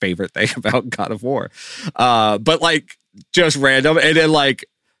is my favorite thing about God of War. But, like, just random. And then, like,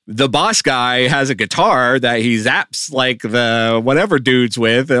 the boss guy has a guitar that he zaps, like, the whatever dudes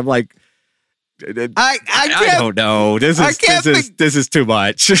with. And I'm like, I don't know. This is too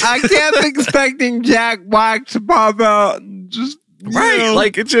much. I kept expecting Jack Black to pop out and just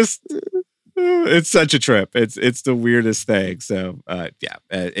like it's such a trip. It's the weirdest thing. So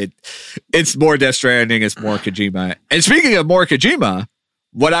it's more Death Stranding. It's more Kojima. And speaking of more Kojima,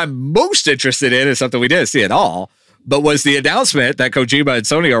 what I'm most interested in is something we didn't see at all, but was the announcement that Kojima and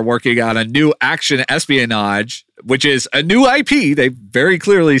Sony are working on a new action espionage, which is a new IP. They very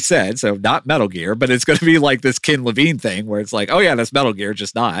clearly said, so not Metal Gear, but it's going to be like this Ken Levine thing where it's like, oh yeah, that's Metal Gear,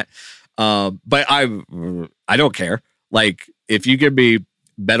 just not. But I don't care. Like, if you give me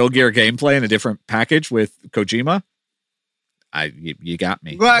Metal Gear gameplay in a different package with Kojima, you got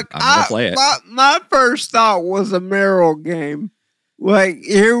me. Like, I'm going to play it. My first thought was a Meryl game. Like,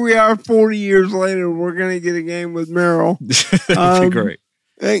 here we are 40 years later, we're going to get a game with Meryl. That'd be great.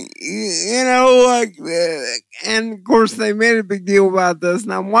 And of course they made a big deal about this,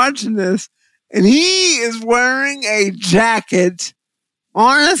 and I'm watching this, and he is wearing a jacket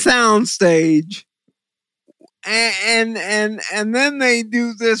on a soundstage, and then they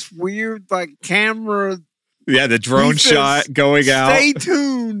do this weird, like, camera. Yeah, the drone shot going out. Stay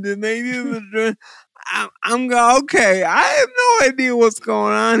tuned, and they do the drone. I'm going, okay, I have no idea what's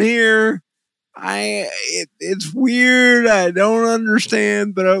going on here. It's weird. I don't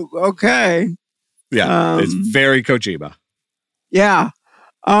understand, but okay. Yeah, it's very Kojima. Yeah.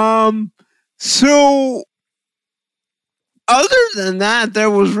 So other than that, there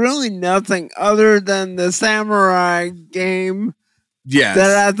was really nothing other than the samurai game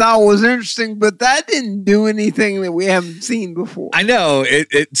that I thought was interesting, but that didn't do anything that we haven't seen before. I know.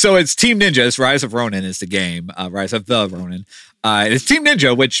 So it's Team Ninja's Rise of Ronin is the game. Rise of the Ronin. It's Team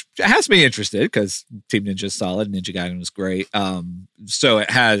Ninja, which has me interested because Team Ninja's solid. Ninja Gaiden was great. So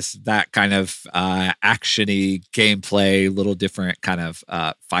it has that kind of action-y gameplay, little different kind of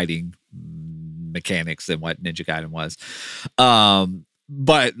fighting mechanics than what Ninja Gaiden was.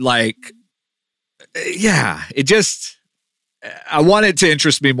 But like, yeah, it just... I want it to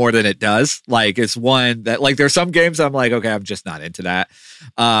interest me more than it does. Like, it's one that, like, there's some games I'm like, okay, I'm just not into that.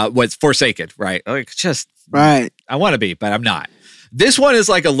 What's Forsaken, right? Like, just right. I want to be, but I'm not. This one is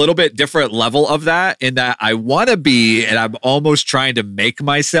like a little bit different level of that in that I want to be, and I'm almost trying to make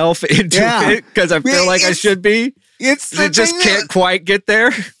myself into it because I feel like I should be. It just can't quite get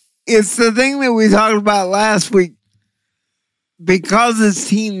there. It's the thing that we talked about last week. Because it's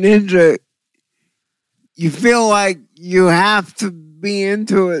Team Ninja, you feel like you have to be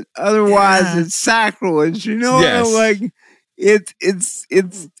into it. Otherwise, it's sacrilege. You know, like it's,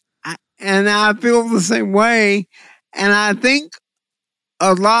 and I feel the same way. And I think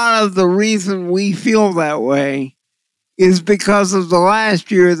a lot of the reason we feel that way is because of the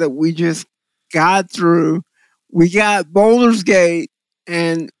last year that we just got through. We got Baldur's Gate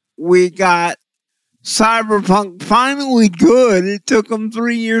and we got Cyberpunk finally good. It took them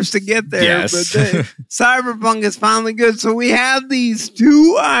 3 years to get there, but Cyberpunk is finally good. So we have these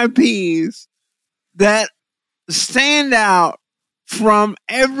two IPs that stand out from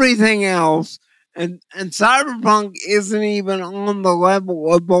everything else And Cyberpunk isn't even on the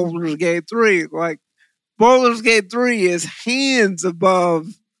level of Baldur's Gate 3. Like, Baldur's Gate 3 is hands above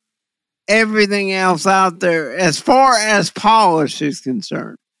everything else out there as far as polish is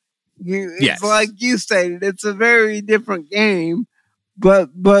concerned. It's like you stated, it's a very different game, but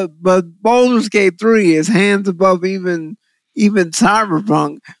Baldur's Gate 3 is hands above even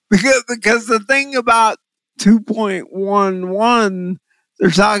Cyberpunk because the thing about 2.11 they're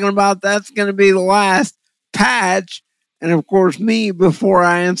talking about that's going to be the last patch. And of course, me, before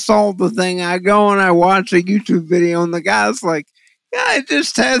I install the thing, I go and I watch a YouTube video, and the guy's like, yeah, I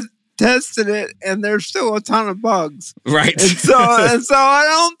just tested it, and there's still a ton of bugs. Right. And so I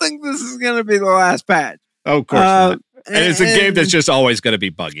don't think this is going to be the last patch. Oh, of course not. And it's a game that's just always going to be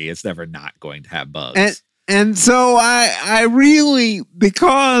buggy. It's never not going to have bugs. And so I really,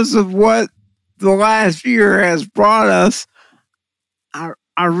 because of what the last year has brought us, I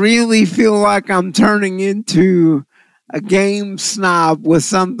really feel like I'm turning into a game snob with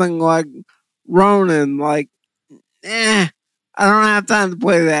something like Ronin. Like, I don't have time to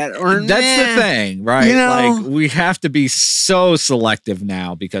play that. Or that's the thing, right? You know, like, we have to be so selective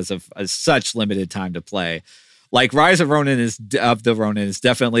now because of such limited time to play. Like, Rise of the Ronin is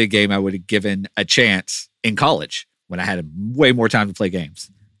definitely a game I would have given a chance in college when I had way more time to play games.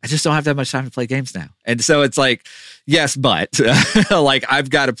 I just don't have that much time to play games now. And so it's like, yes, but like,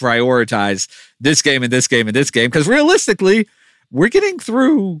 I've got to prioritize this game and this game and this game. Because realistically, we're getting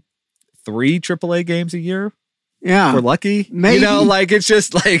through 3 AAA games a year. Yeah. We're lucky. Maybe. You know, like, it's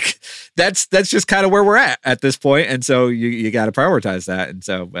just like, that's just kind of where we're at this point. And so you got to prioritize that. And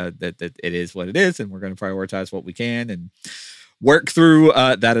so that it is what it is. And we're going to prioritize what we can and work through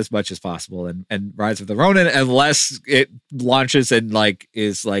that as much as possible. And Rise of the Ronin, unless it launches and like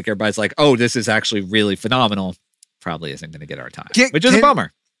is like everybody's like, oh, this is actually really phenomenal, probably isn't going to get our time, which is a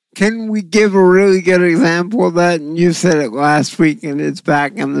bummer. Can we give a really good example of that? And you said it last week, and it's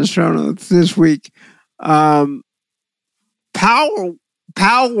back in the show notes this week. Power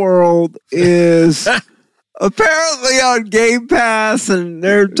World is apparently on Game Pass, and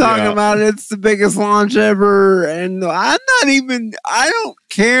they're talking about it's the biggest launch ever. And I don't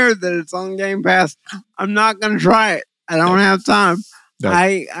care that it's on Game Pass. I'm not going to try it. I don't have time. No.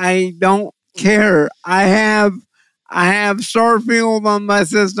 I don't care. I have Starfield on my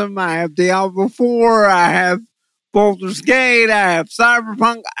system. I have Diablo 4. I have Baldur's Gate. I have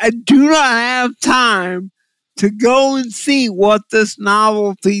Cyberpunk. I do not have time to go and see what this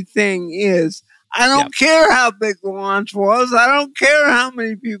novelty thing is. I don't care how big the launch was. I don't care how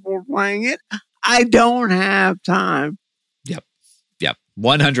many people are playing it. I don't have time. Yep.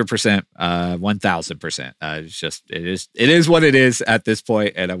 100%, 1000%. It's just, it is what it is at this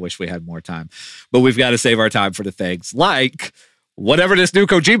point, and I wish we had more time. But we've got to save our time for the things like whatever this new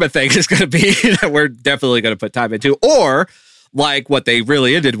Kojima thing is going to be that we're definitely going to put time into, or like what they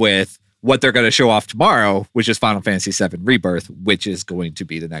really ended with, what they're going to show off tomorrow, which is Final Fantasy VII Rebirth, which is going to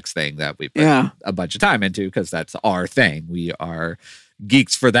be the next thing that we put a bunch of time into because that's our thing. We are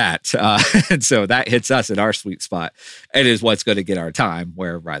geeks for that. And so that hits us in our sweet spot. It is what's going to get our time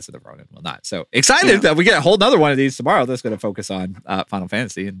where Rise of the Ronin will not. So excited that we get a whole nother one of these tomorrow that's going to focus on Final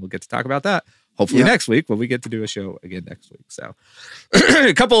Fantasy, and we'll get to talk about that hopefully next week when we get to do a show again next week. So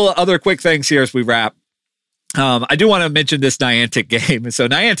a couple of other quick things here as we wrap. I do want to mention this Niantic game. So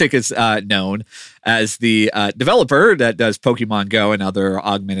Niantic is known as the developer that does Pokemon Go and other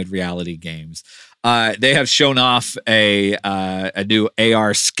augmented reality games. They have shown off a new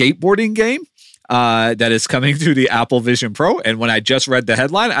AR skateboarding game that is coming to the Apple Vision Pro. And when I just read the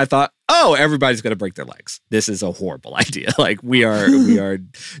headline, I thought, oh, everybody's going to break their legs. This is a horrible idea. Like we are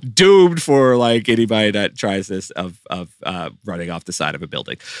doomed for like anybody that tries this of running off the side of a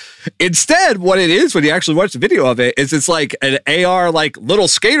building. Instead, what it is when you actually watch the video of it is it's like an AR like little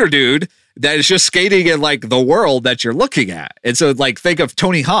skater dude that is just skating in like the world that you're looking at. And so like think of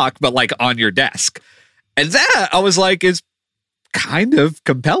Tony Hawk, but like on your desk. And that I was like is kind of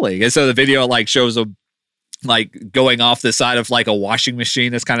compelling. And so the video like shows them like going off the side of like a washing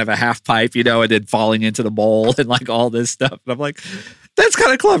machine that's kind of a half pipe, you know, and then falling into the bowl and like all this stuff. And I'm like, that's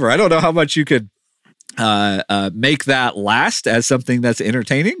kind of clever. I don't know how much you could make that last as something that's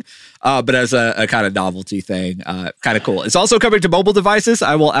entertaining, but as a kind of novelty thing, kind of cool. It's also coming to mobile devices.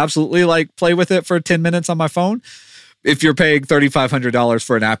 I will absolutely like play with it for 10 minutes on my phone. If you're paying $3,500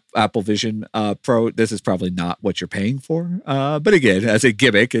 for an Apple Vision Pro, this is probably not what you're paying for. But again, as a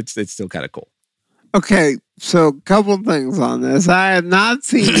gimmick, it's still kind of cool. Okay, so a couple things on this. I have not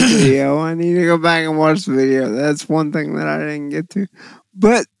seen the video. I need to go back and watch the video. That's one thing that I didn't get to.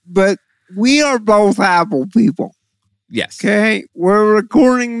 But we are both Apple people. Yes. Okay, we're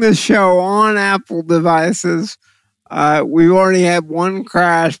recording this show on Apple devices. We've already had one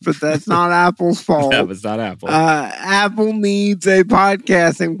crash, but that's not Apple's fault. That was not Apple. Apple needs a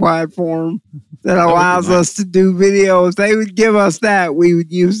podcasting platform that allows us to do videos. They would give us that. We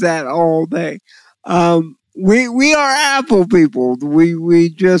would use that all day. We are Apple people. We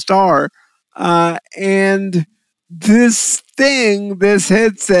just are. And this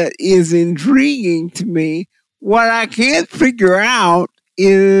headset is intriguing to me. What I can't figure out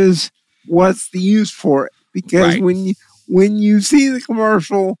is what's the use for it. Because when you see the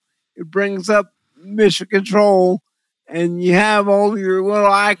commercial, it brings up Mission Control, and you have all your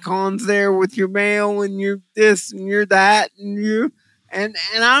little icons there with your mail and your this and your that and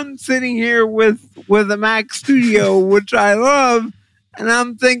I'm sitting here with a Mac Studio, which I love, and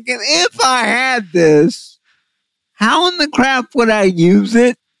I'm thinking, if I had this, how in the crap would I use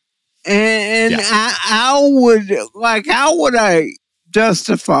it? And how would I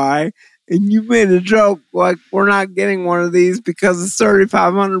justify? And you made a joke like we're not getting one of these because it's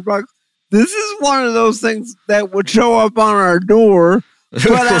 $3,500. This is one of those things that would show up on our door.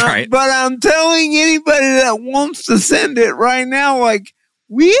 But, but I'm telling anybody that wants to send it right now, like,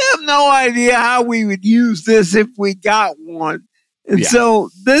 we have no idea how we would use this if we got one. And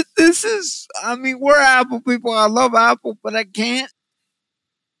so this is, I mean, we're Apple people. I love Apple, but I can't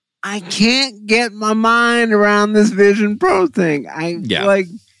get my mind around this Vision Pro thing. I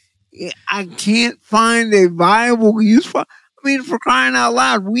can't find a viable use for. I mean, for crying out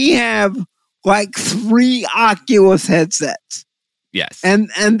loud, we have like 3 Oculus headsets. Yes, and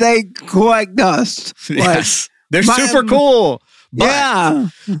they collect dust. Yes, they're super cool. But yeah.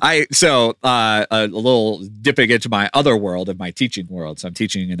 A little dipping into my other world, of my teaching world. So I'm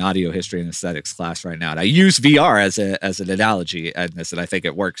teaching an audio history and aesthetics class right now, and I use VR as an analogy in this, and I think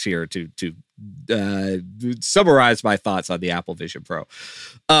it works here to summarize my thoughts on the Apple Vision Pro.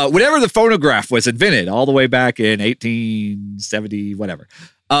 Whenever the phonograph was invented, all the way back in 1870, whatever.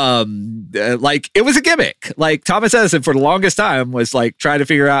 Like, it was a gimmick. Like, Thomas Edison for the longest time was like trying to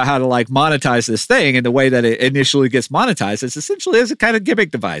figure out how to like monetize this thing, and the way that it initially gets monetized is essentially as a kind of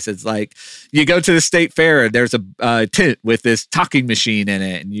gimmick device. It's like you go to the state fair and there's a tent with this talking machine in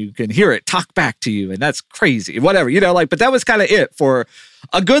it, and you can hear it talk back to you, and that's crazy. Whatever, but that was kind of it for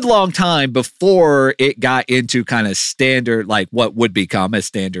a good long time before it got into kind of standard, like what would become a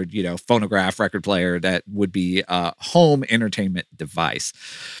standard, phonograph record player that would be a home entertainment device.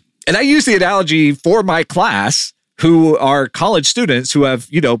 And I use the analogy for my class, who are college students who have,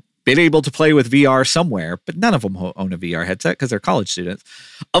 been able to play with VR somewhere, but none of them own a VR headset because they're college students,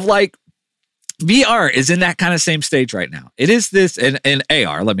 of like, VR is in that kind of same stage right now. It is this, and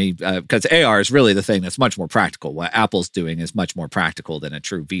AR, because AR is really the thing that's much more practical. What Apple's doing is much more practical than a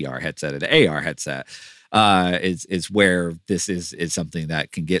true VR headset. An AR headset is where this is something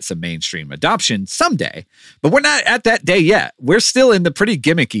that can get some mainstream adoption someday. But we're not at that day yet. We're still in the pretty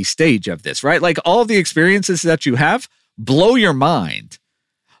gimmicky stage of this, right? Like, all of the experiences that you have blow your mind,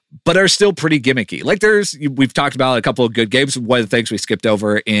 but are still pretty gimmicky. Like, we've talked about a couple of good games. One of the things we skipped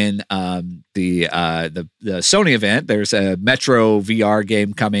over in the Sony event, there's a Metro VR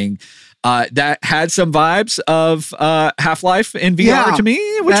game coming that had some vibes of Half-Life in VR to me,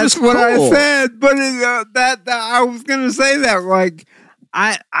 which was cool. That's what I said. But I was going to say that, like,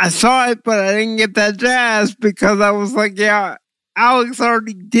 I saw it, but I didn't get that jazz because I was like, yeah, Alex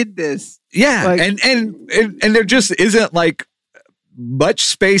already did this. Yeah, like, and there just isn't like much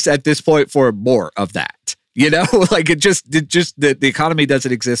space at this point for more of that, like it just the economy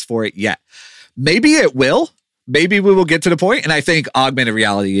doesn't exist for it yet. Maybe it will. Maybe we will get to the point, and I think augmented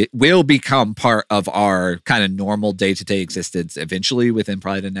reality will become part of our kind of normal day-to-day existence eventually within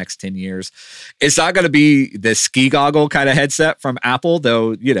probably the next 10 years. It's not going to be the ski goggle kind of headset from Apple,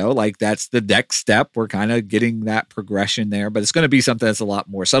 though, like that's the next step. We're kind of getting that progression there, but it's going to be something that's a lot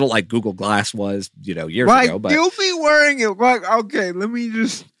more subtle, like Google Glass was, years ago. But you'll be wearing it. Like, okay, let me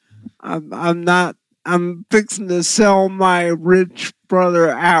just, I'm fixing to sell my rich brother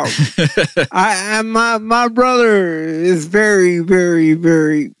out. My brother is very, very,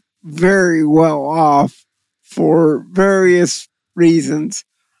 very, very well off for various reasons.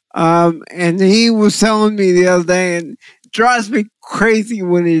 And he was telling me the other day, and it drives me crazy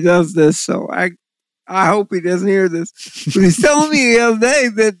when he does this. So I hope he doesn't hear this. But he's telling me the other day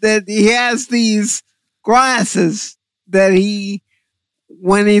that he has these glasses that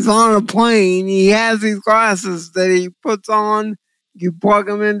when he's on a plane, he has these glasses that he puts on. You plug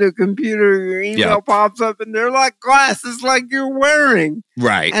them into a computer, your email pops up, and they're like glasses like you're wearing.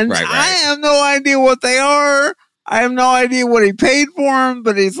 Right, and right. I have no idea what they are. I have no idea what he paid for him,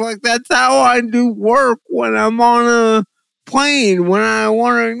 but he's like, that's how I do work when I'm on a plane, when I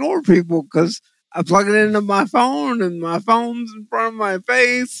want to ignore people, because I plug it into my phone and my phone's in front of my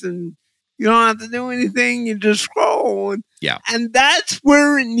face and you don't have to do anything. You just scroll. And that's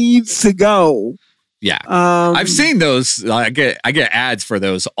where it needs to go. Yeah. I've seen those. I get ads for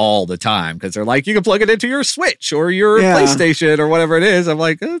those all the time because they're like, you can plug it into your Switch or your PlayStation or whatever it is. I'm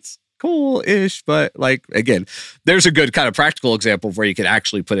like, that's cool-ish. But like, again, there's a good kind of practical example of where you could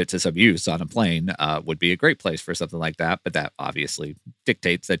actually put it to some use on a plane would be a great place for something like that. But that obviously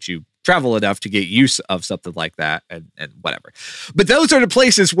dictates that you travel enough to get use of something like that and whatever. But those are the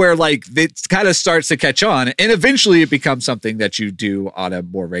places where like it kind of starts to catch on and eventually it becomes something that you do on a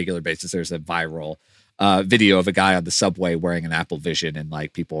more regular basis. There's a viral video of a guy on the subway wearing an Apple Vision and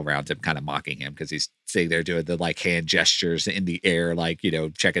like people around him kind of mocking him because he's sitting there doing the like hand gestures in the air, like, you know,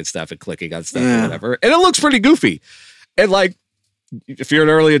 checking stuff and clicking on stuff or whatever. And it looks pretty goofy. And like, if you're an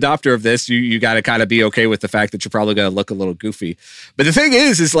early adopter of this, you got to kind of be okay with the fact that you're probably going to look a little goofy. But the thing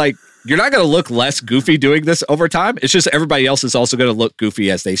is like, you're not going to look less goofy doing this over time. It's just everybody else is also going to look goofy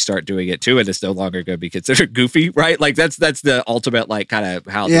as they start doing it too. And it's no longer going to be considered goofy, right? Like that's the ultimate, like kind of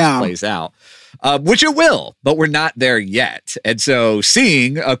how this plays out, which it will, but we're not there yet. And so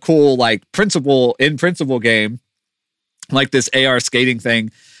seeing a cool, like principle game, like this AR skating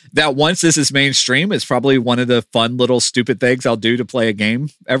thing, that once this is mainstream is probably one of the fun little stupid things I'll do to play a game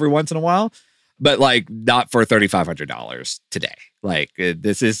every once in a while, but like not for $3,500 today. Like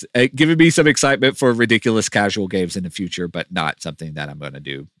this is giving me some excitement for ridiculous casual games in the future, but not something that I'm going to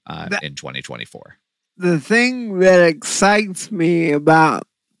do in 2024. The thing that excites me about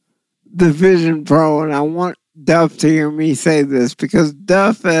the Vision Pro, and I want Duff to hear me say this because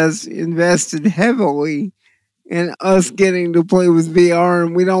Duff has invested heavily in us getting to play with VR,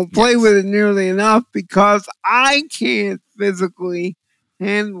 and we don't play with it nearly enough because I can't physically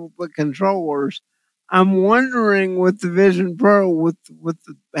handle the controllers. I'm wondering with the Vision Pro, with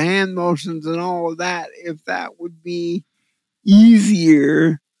the hand motions and all of that, if that would be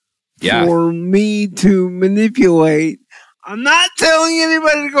easier for me to manipulate. I'm not telling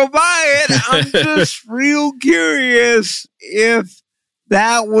anybody to go buy it. I'm just real curious if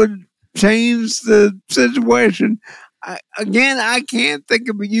that would change the situation. I can't think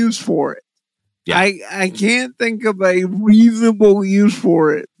of a use for it. Yeah. I can't think of a reasonable use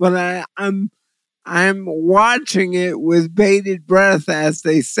for it, but I'm watching it with bated breath, as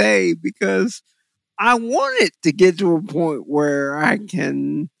they say, because I want it to get to a point where I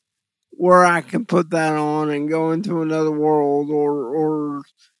can put that on and go into another world or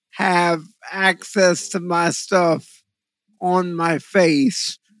have access to my stuff on my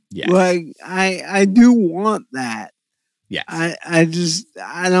face. Yes. Like I do want that. Yes.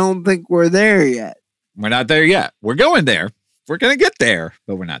 I don't think we're there yet. We're not there yet. We're going there. We're going to get there,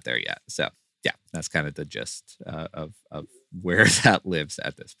 but we're not there yet. So yeah, that's kind of the gist of where that lives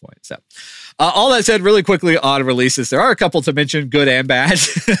at this point. So all that said, really quickly on releases, there are a couple to mention, good and bad.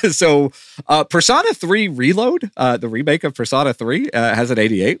 So Persona 3 Reload, the remake of Persona 3 has an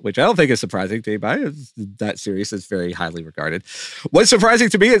 88, which I don't think is surprising to anybody. That series is very highly regarded. What's surprising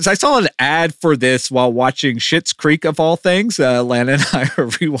to me is I saw an ad for this while watching Schitt's Creek of all things. Lana and I are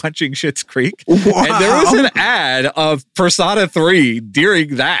rewatching Schitt's Creek. Wow. And there was an ad of Persona 3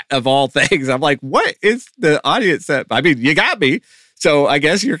 during that of all things. I'm like, what is the audience that, I mean, you got me. So I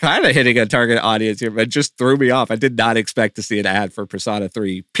guess you're kind of hitting a target audience here, but it just threw me off. I did not expect to see an ad for Persona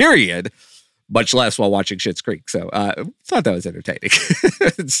 3, period, much less while watching Schitt's Creek. So thought that was entertaining.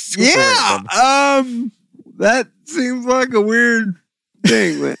 That seems like a weird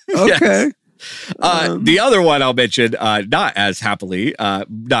thing, but okay. Yes. The other one I'll mention, not as happily,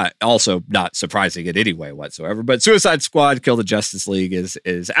 not surprising in any way whatsoever, but Suicide Squad Kill the Justice League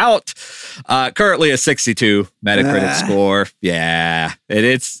is out. Currently a 62 Metacritic score. Yeah. And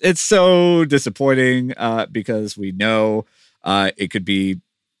it's so disappointing because we know it could be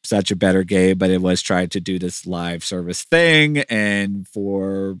such a better game, but it was trying to do this live service thing. And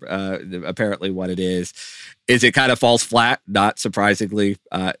for apparently what it is it kind of falls flat, not surprisingly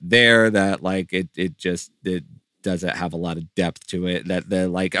there, that like it doesn't have a lot of depth to it. That the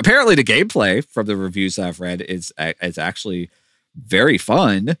like apparently the gameplay from the reviews I've read is actually very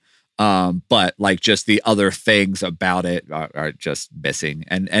fun. But like just the other things about it are just missing.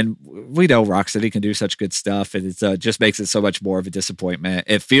 And we know Rocksteady can do such good stuff, and it just makes it so much more of a disappointment.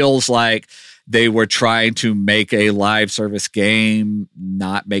 It feels like they were trying to make a live service game,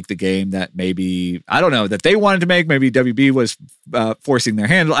 not make the game that maybe, I don't know, that they wanted to make. Maybe WB was forcing their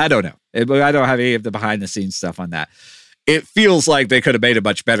hand. I don't know. I don't have any of the behind the scenes stuff on that. it feels like they could have made a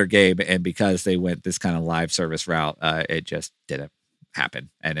much better game, and because they went this kind of live service route, it just didn't happen,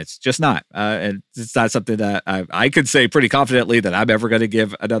 and it's just not. And it's not something that I could say pretty confidently that I'm ever going to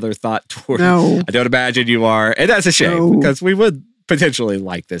give another thought toward. No. I don't imagine you are, and that's a shame because we would potentially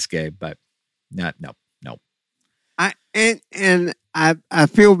like this game, but no. I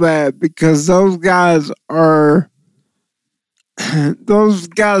feel bad because those guys are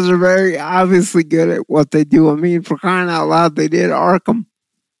very obviously good at what they do. I mean, for crying out loud, they did Arkham.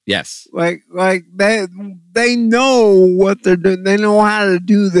 Yes. Like they know what they're doing. They know how to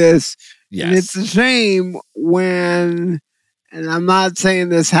do this. Yes. And it's a shame when, and I'm not saying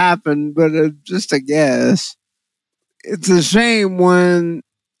this happened, but it's just a guess. It's a shame when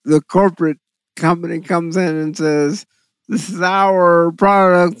the corporate company comes in and says, this is our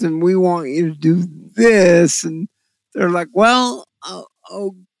product and we want you to do this. And they're like, well,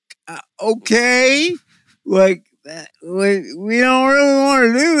 okay. Like, we don't really want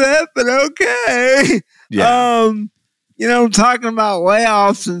to do that, but okay. Yeah. Talking about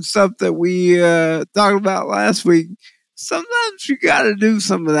layoffs and stuff that we talked about last week, sometimes you got to do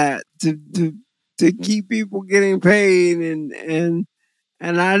some of that to keep people getting paid. And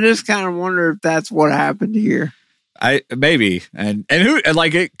I just kind of wonder if that's what happened here. Maybe and who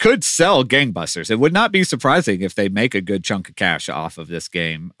like it could sell gangbusters. It would not be surprising if they make a good chunk of cash off of this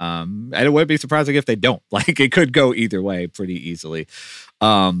game. And it wouldn't be surprising if they don't. Like it could go either way pretty easily.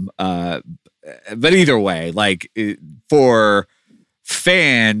 But either way, like for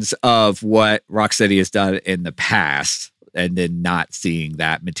fans of what Rocksteady has done in the past, and then not seeing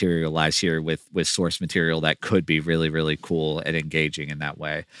that materialize here with source material that could be really, really cool and engaging in that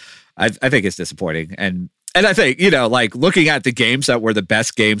way, I think it's disappointing. And I think, like looking at the games that were the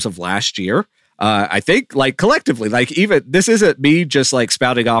best games of last year, I think like collectively, like even this isn't me just like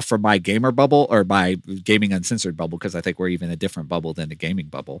spouting off from my gamer bubble or my Gaming Uncensored bubble, because I think we're even a different bubble than the gaming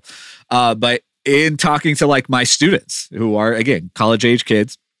bubble. But in talking to like my students who are, again, college age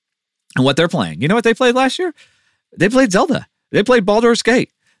kids and what they're playing, you know what they played last year? They played Zelda. They played Baldur's Gate.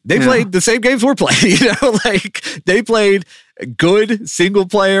 They played the same games we're playing, like they played good single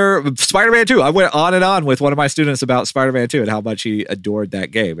player Spider-Man 2. I went on and on with one of my students about Spider-Man 2 and how much he adored that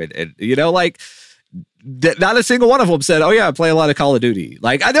game. And like not a single one of them said, oh yeah, I play a lot of Call of Duty.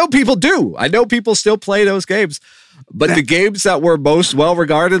 Like I know people do. I know people still play those games, but the games that were most well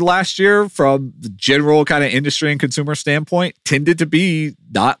regarded last year from the general kind of industry and consumer standpoint tended to be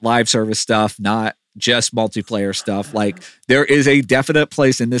not live service stuff, not just multiplayer stuff. Like there is a definite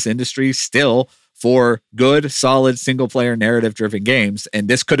place in this industry still for good, solid single player narrative driven games. And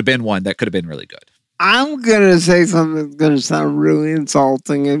this could have been one that could have been really good. I'm going to say something that's going to sound really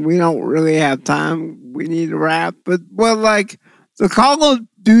insulting and we don't really have time. We need to wrap, but like the Call of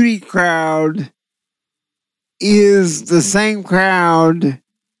Duty crowd is the same crowd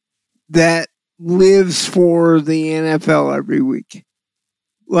that lives for the NFL every week.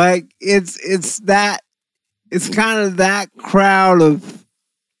 Like it's kind of that crowd of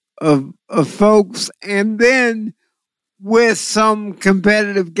folks, and then with some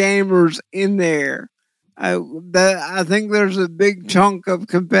competitive gamers in there. I think there's a big chunk of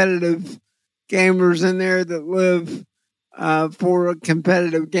competitive gamers in there that live for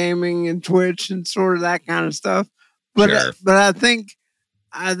competitive gaming and Twitch and sort of that kind of stuff. But Sure. But I think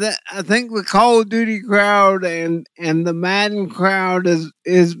the Call of Duty crowd and the Madden crowd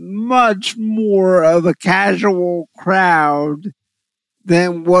is much more of a casual crowd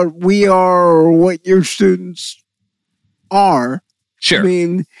than what we are or what your students are. Sure. I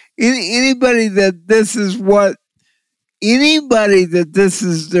mean, anybody that this is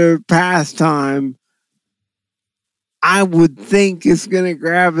their pastime, I would think is going to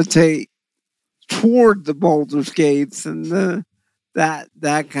gravitate toward the Baldur's Gates and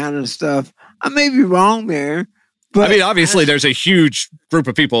that kind of stuff. I may be wrong there, but I mean, obviously there's a huge group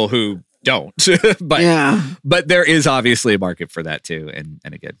of people who don't, but there is obviously a market for that too. And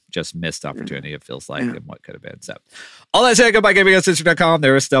again, just missed opportunity, it feels like, and what could have been. So all that said, go by GamingUncensored.com.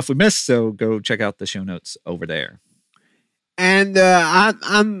 There is stuff we missed. So go check out the show notes over there. And I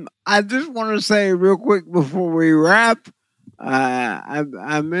just want to say real quick before we wrap,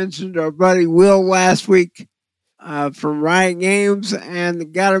 I mentioned our buddy Will last week from Riot Games,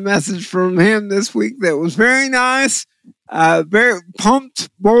 and got a message from him this week that was very nice. Very pumped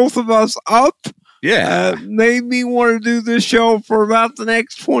both of us up. Yeah. Made me want to do this show for about the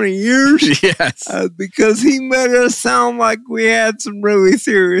next 20 years. Yes. Because he made us sound like we had some really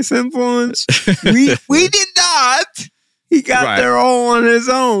serious influence. We did not. He got there all on his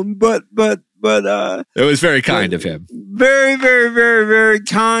own, but it was very kind of him. Very, very, very, very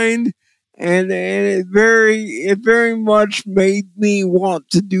kind. and it very much made me want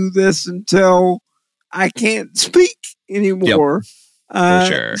to do this until I can't speak anymore. For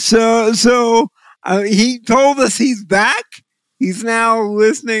sure. So he told us he's back. He's now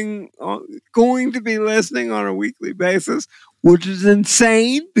going to be listening on a weekly basis, which is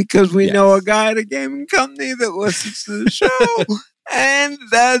insane because we know a guy at a gaming company that listens to the show, and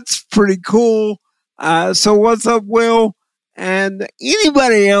that's pretty cool. So what's up, Will? And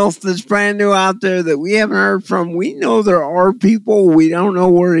anybody else that's brand new out there that we haven't heard from, we know there are people. We don't know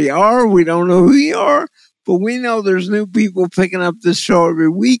where they are. We don't know who you are, but we know there's new people picking up this show every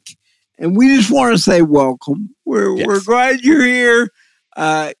week. And we just want to say welcome. We're glad you're here.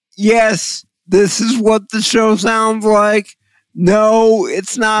 Yes, this is what the show sounds like. No,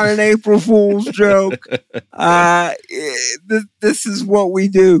 it's not an April Fool's joke. This is what we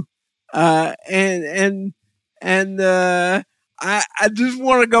do. I just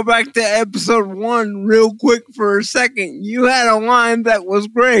want to go back to episode 1 real quick for a second. You had a line that was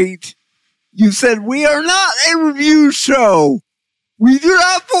great. You said, "We are not a review show. We do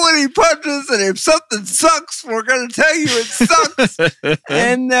not pull any punches, and if something sucks, we're going to tell you it sucks."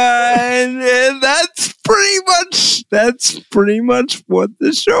 and that's pretty much what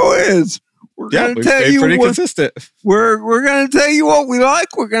the show is. We're going to tell you pretty consistent. We're going to tell you what we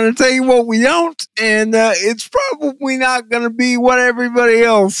like. We're going to tell you what we don't, and it's probably not going to be what everybody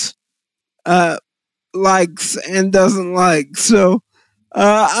else likes and doesn't like. So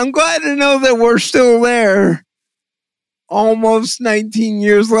I'm glad to know that we're still there. Almost 19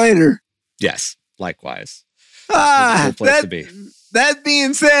 years later. Yes, likewise. It's a cool place to be. That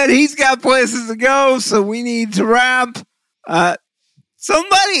being said, he's got places to go, so we need to wrap.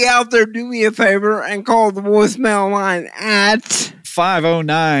 Somebody out there, do me a favor and call the voicemail line at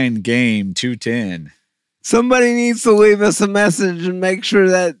 509-GAME-210. Somebody needs to leave us a message and make sure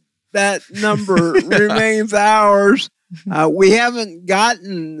that number remains ours. We haven't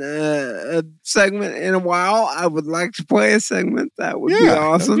gotten a segment in a while. I would like to play a segment. That would be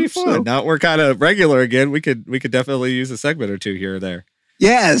awesome. That'd be fun. So, now we're kind of regular again. We could definitely use a segment or two here or there.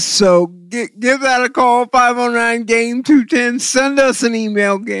 Yes. So give that a call. 509-GAME-210. Send us an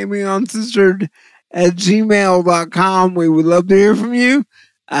email, gaminguncensored@gmail.com. We would love to hear from you.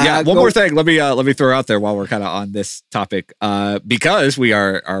 One more thing. Let me throw out there while we're kind of on this topic, because we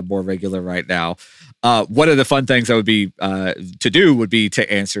are more regular right now. One of the fun things that would be to do would be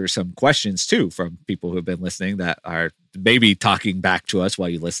to answer some questions too from people who have been listening that are maybe talking back to us while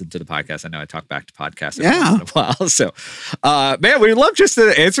you listen to the podcast. I know I talk back to podcasts once in a while. So, man, we'd love just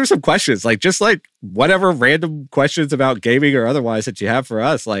to answer some questions, like whatever random questions about gaming or otherwise that you have for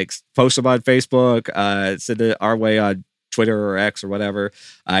us, like post them on Facebook, send it our way on Twitter or X or whatever,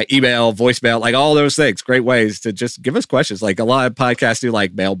 email, voicemail, like all those things. Great ways to just give us questions. Like a lot of podcasts do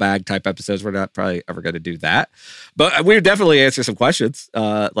like mailbag type episodes. We're not probably ever going to do that, but we would definitely answer some questions.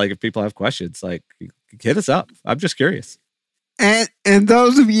 Like if people have questions, like hit us up. I'm just curious. And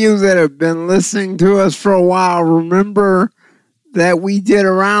those of you that have been listening to us for a while, remember that we did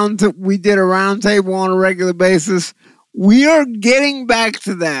a roundtable on a regular basis. We are getting back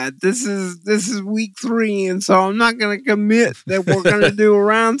to that. This is week 3, and so I'm not going to commit that we're going to do a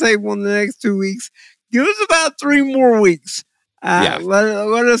roundtable in the next 2 weeks. Give us about 3 more weeks.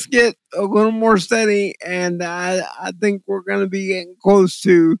 Let us get a little more steady, and I think we're going to be getting close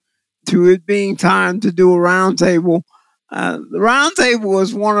to it being time to do a roundtable. The roundtable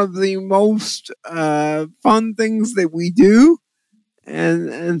is one of the most fun things that we do.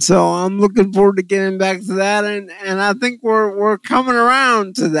 And so I'm looking forward to getting back to that, and I think we're coming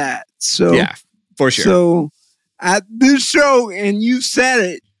around to that. So yeah, for sure. So at this show, and you said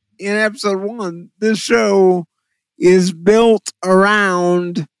it in episode 1, this show is built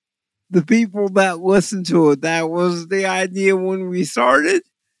around the people that listen to it. That was the idea when we started.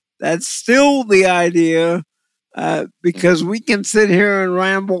 That's still the idea, because we can sit here and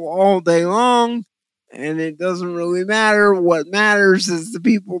ramble all day long. And it doesn't really matter. What matters is the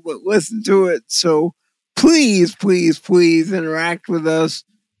people that listen to it. So please, please, please interact with us.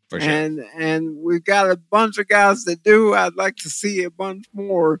 For sure. And we've got a bunch of guys that do. I'd like to see a bunch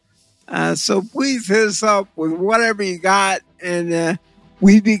more. So please hit us up with whatever you got. And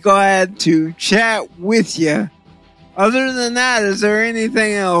we'd be glad to chat with you. Other than that, is there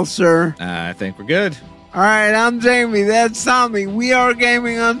anything else, sir? I think we're good. All right, I'm Jamie. That's Tommy. We are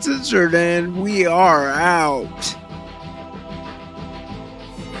Gaming Uncensored, and we are out.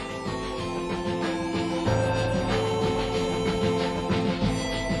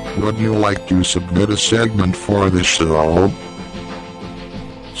 Would you like to submit a segment for the show?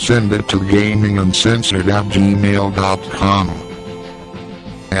 Send it to gaminguncensored@gmail.com.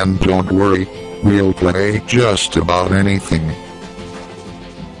 And don't worry, we'll play just about anything.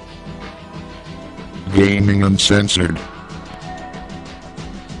 Gaming Uncensored.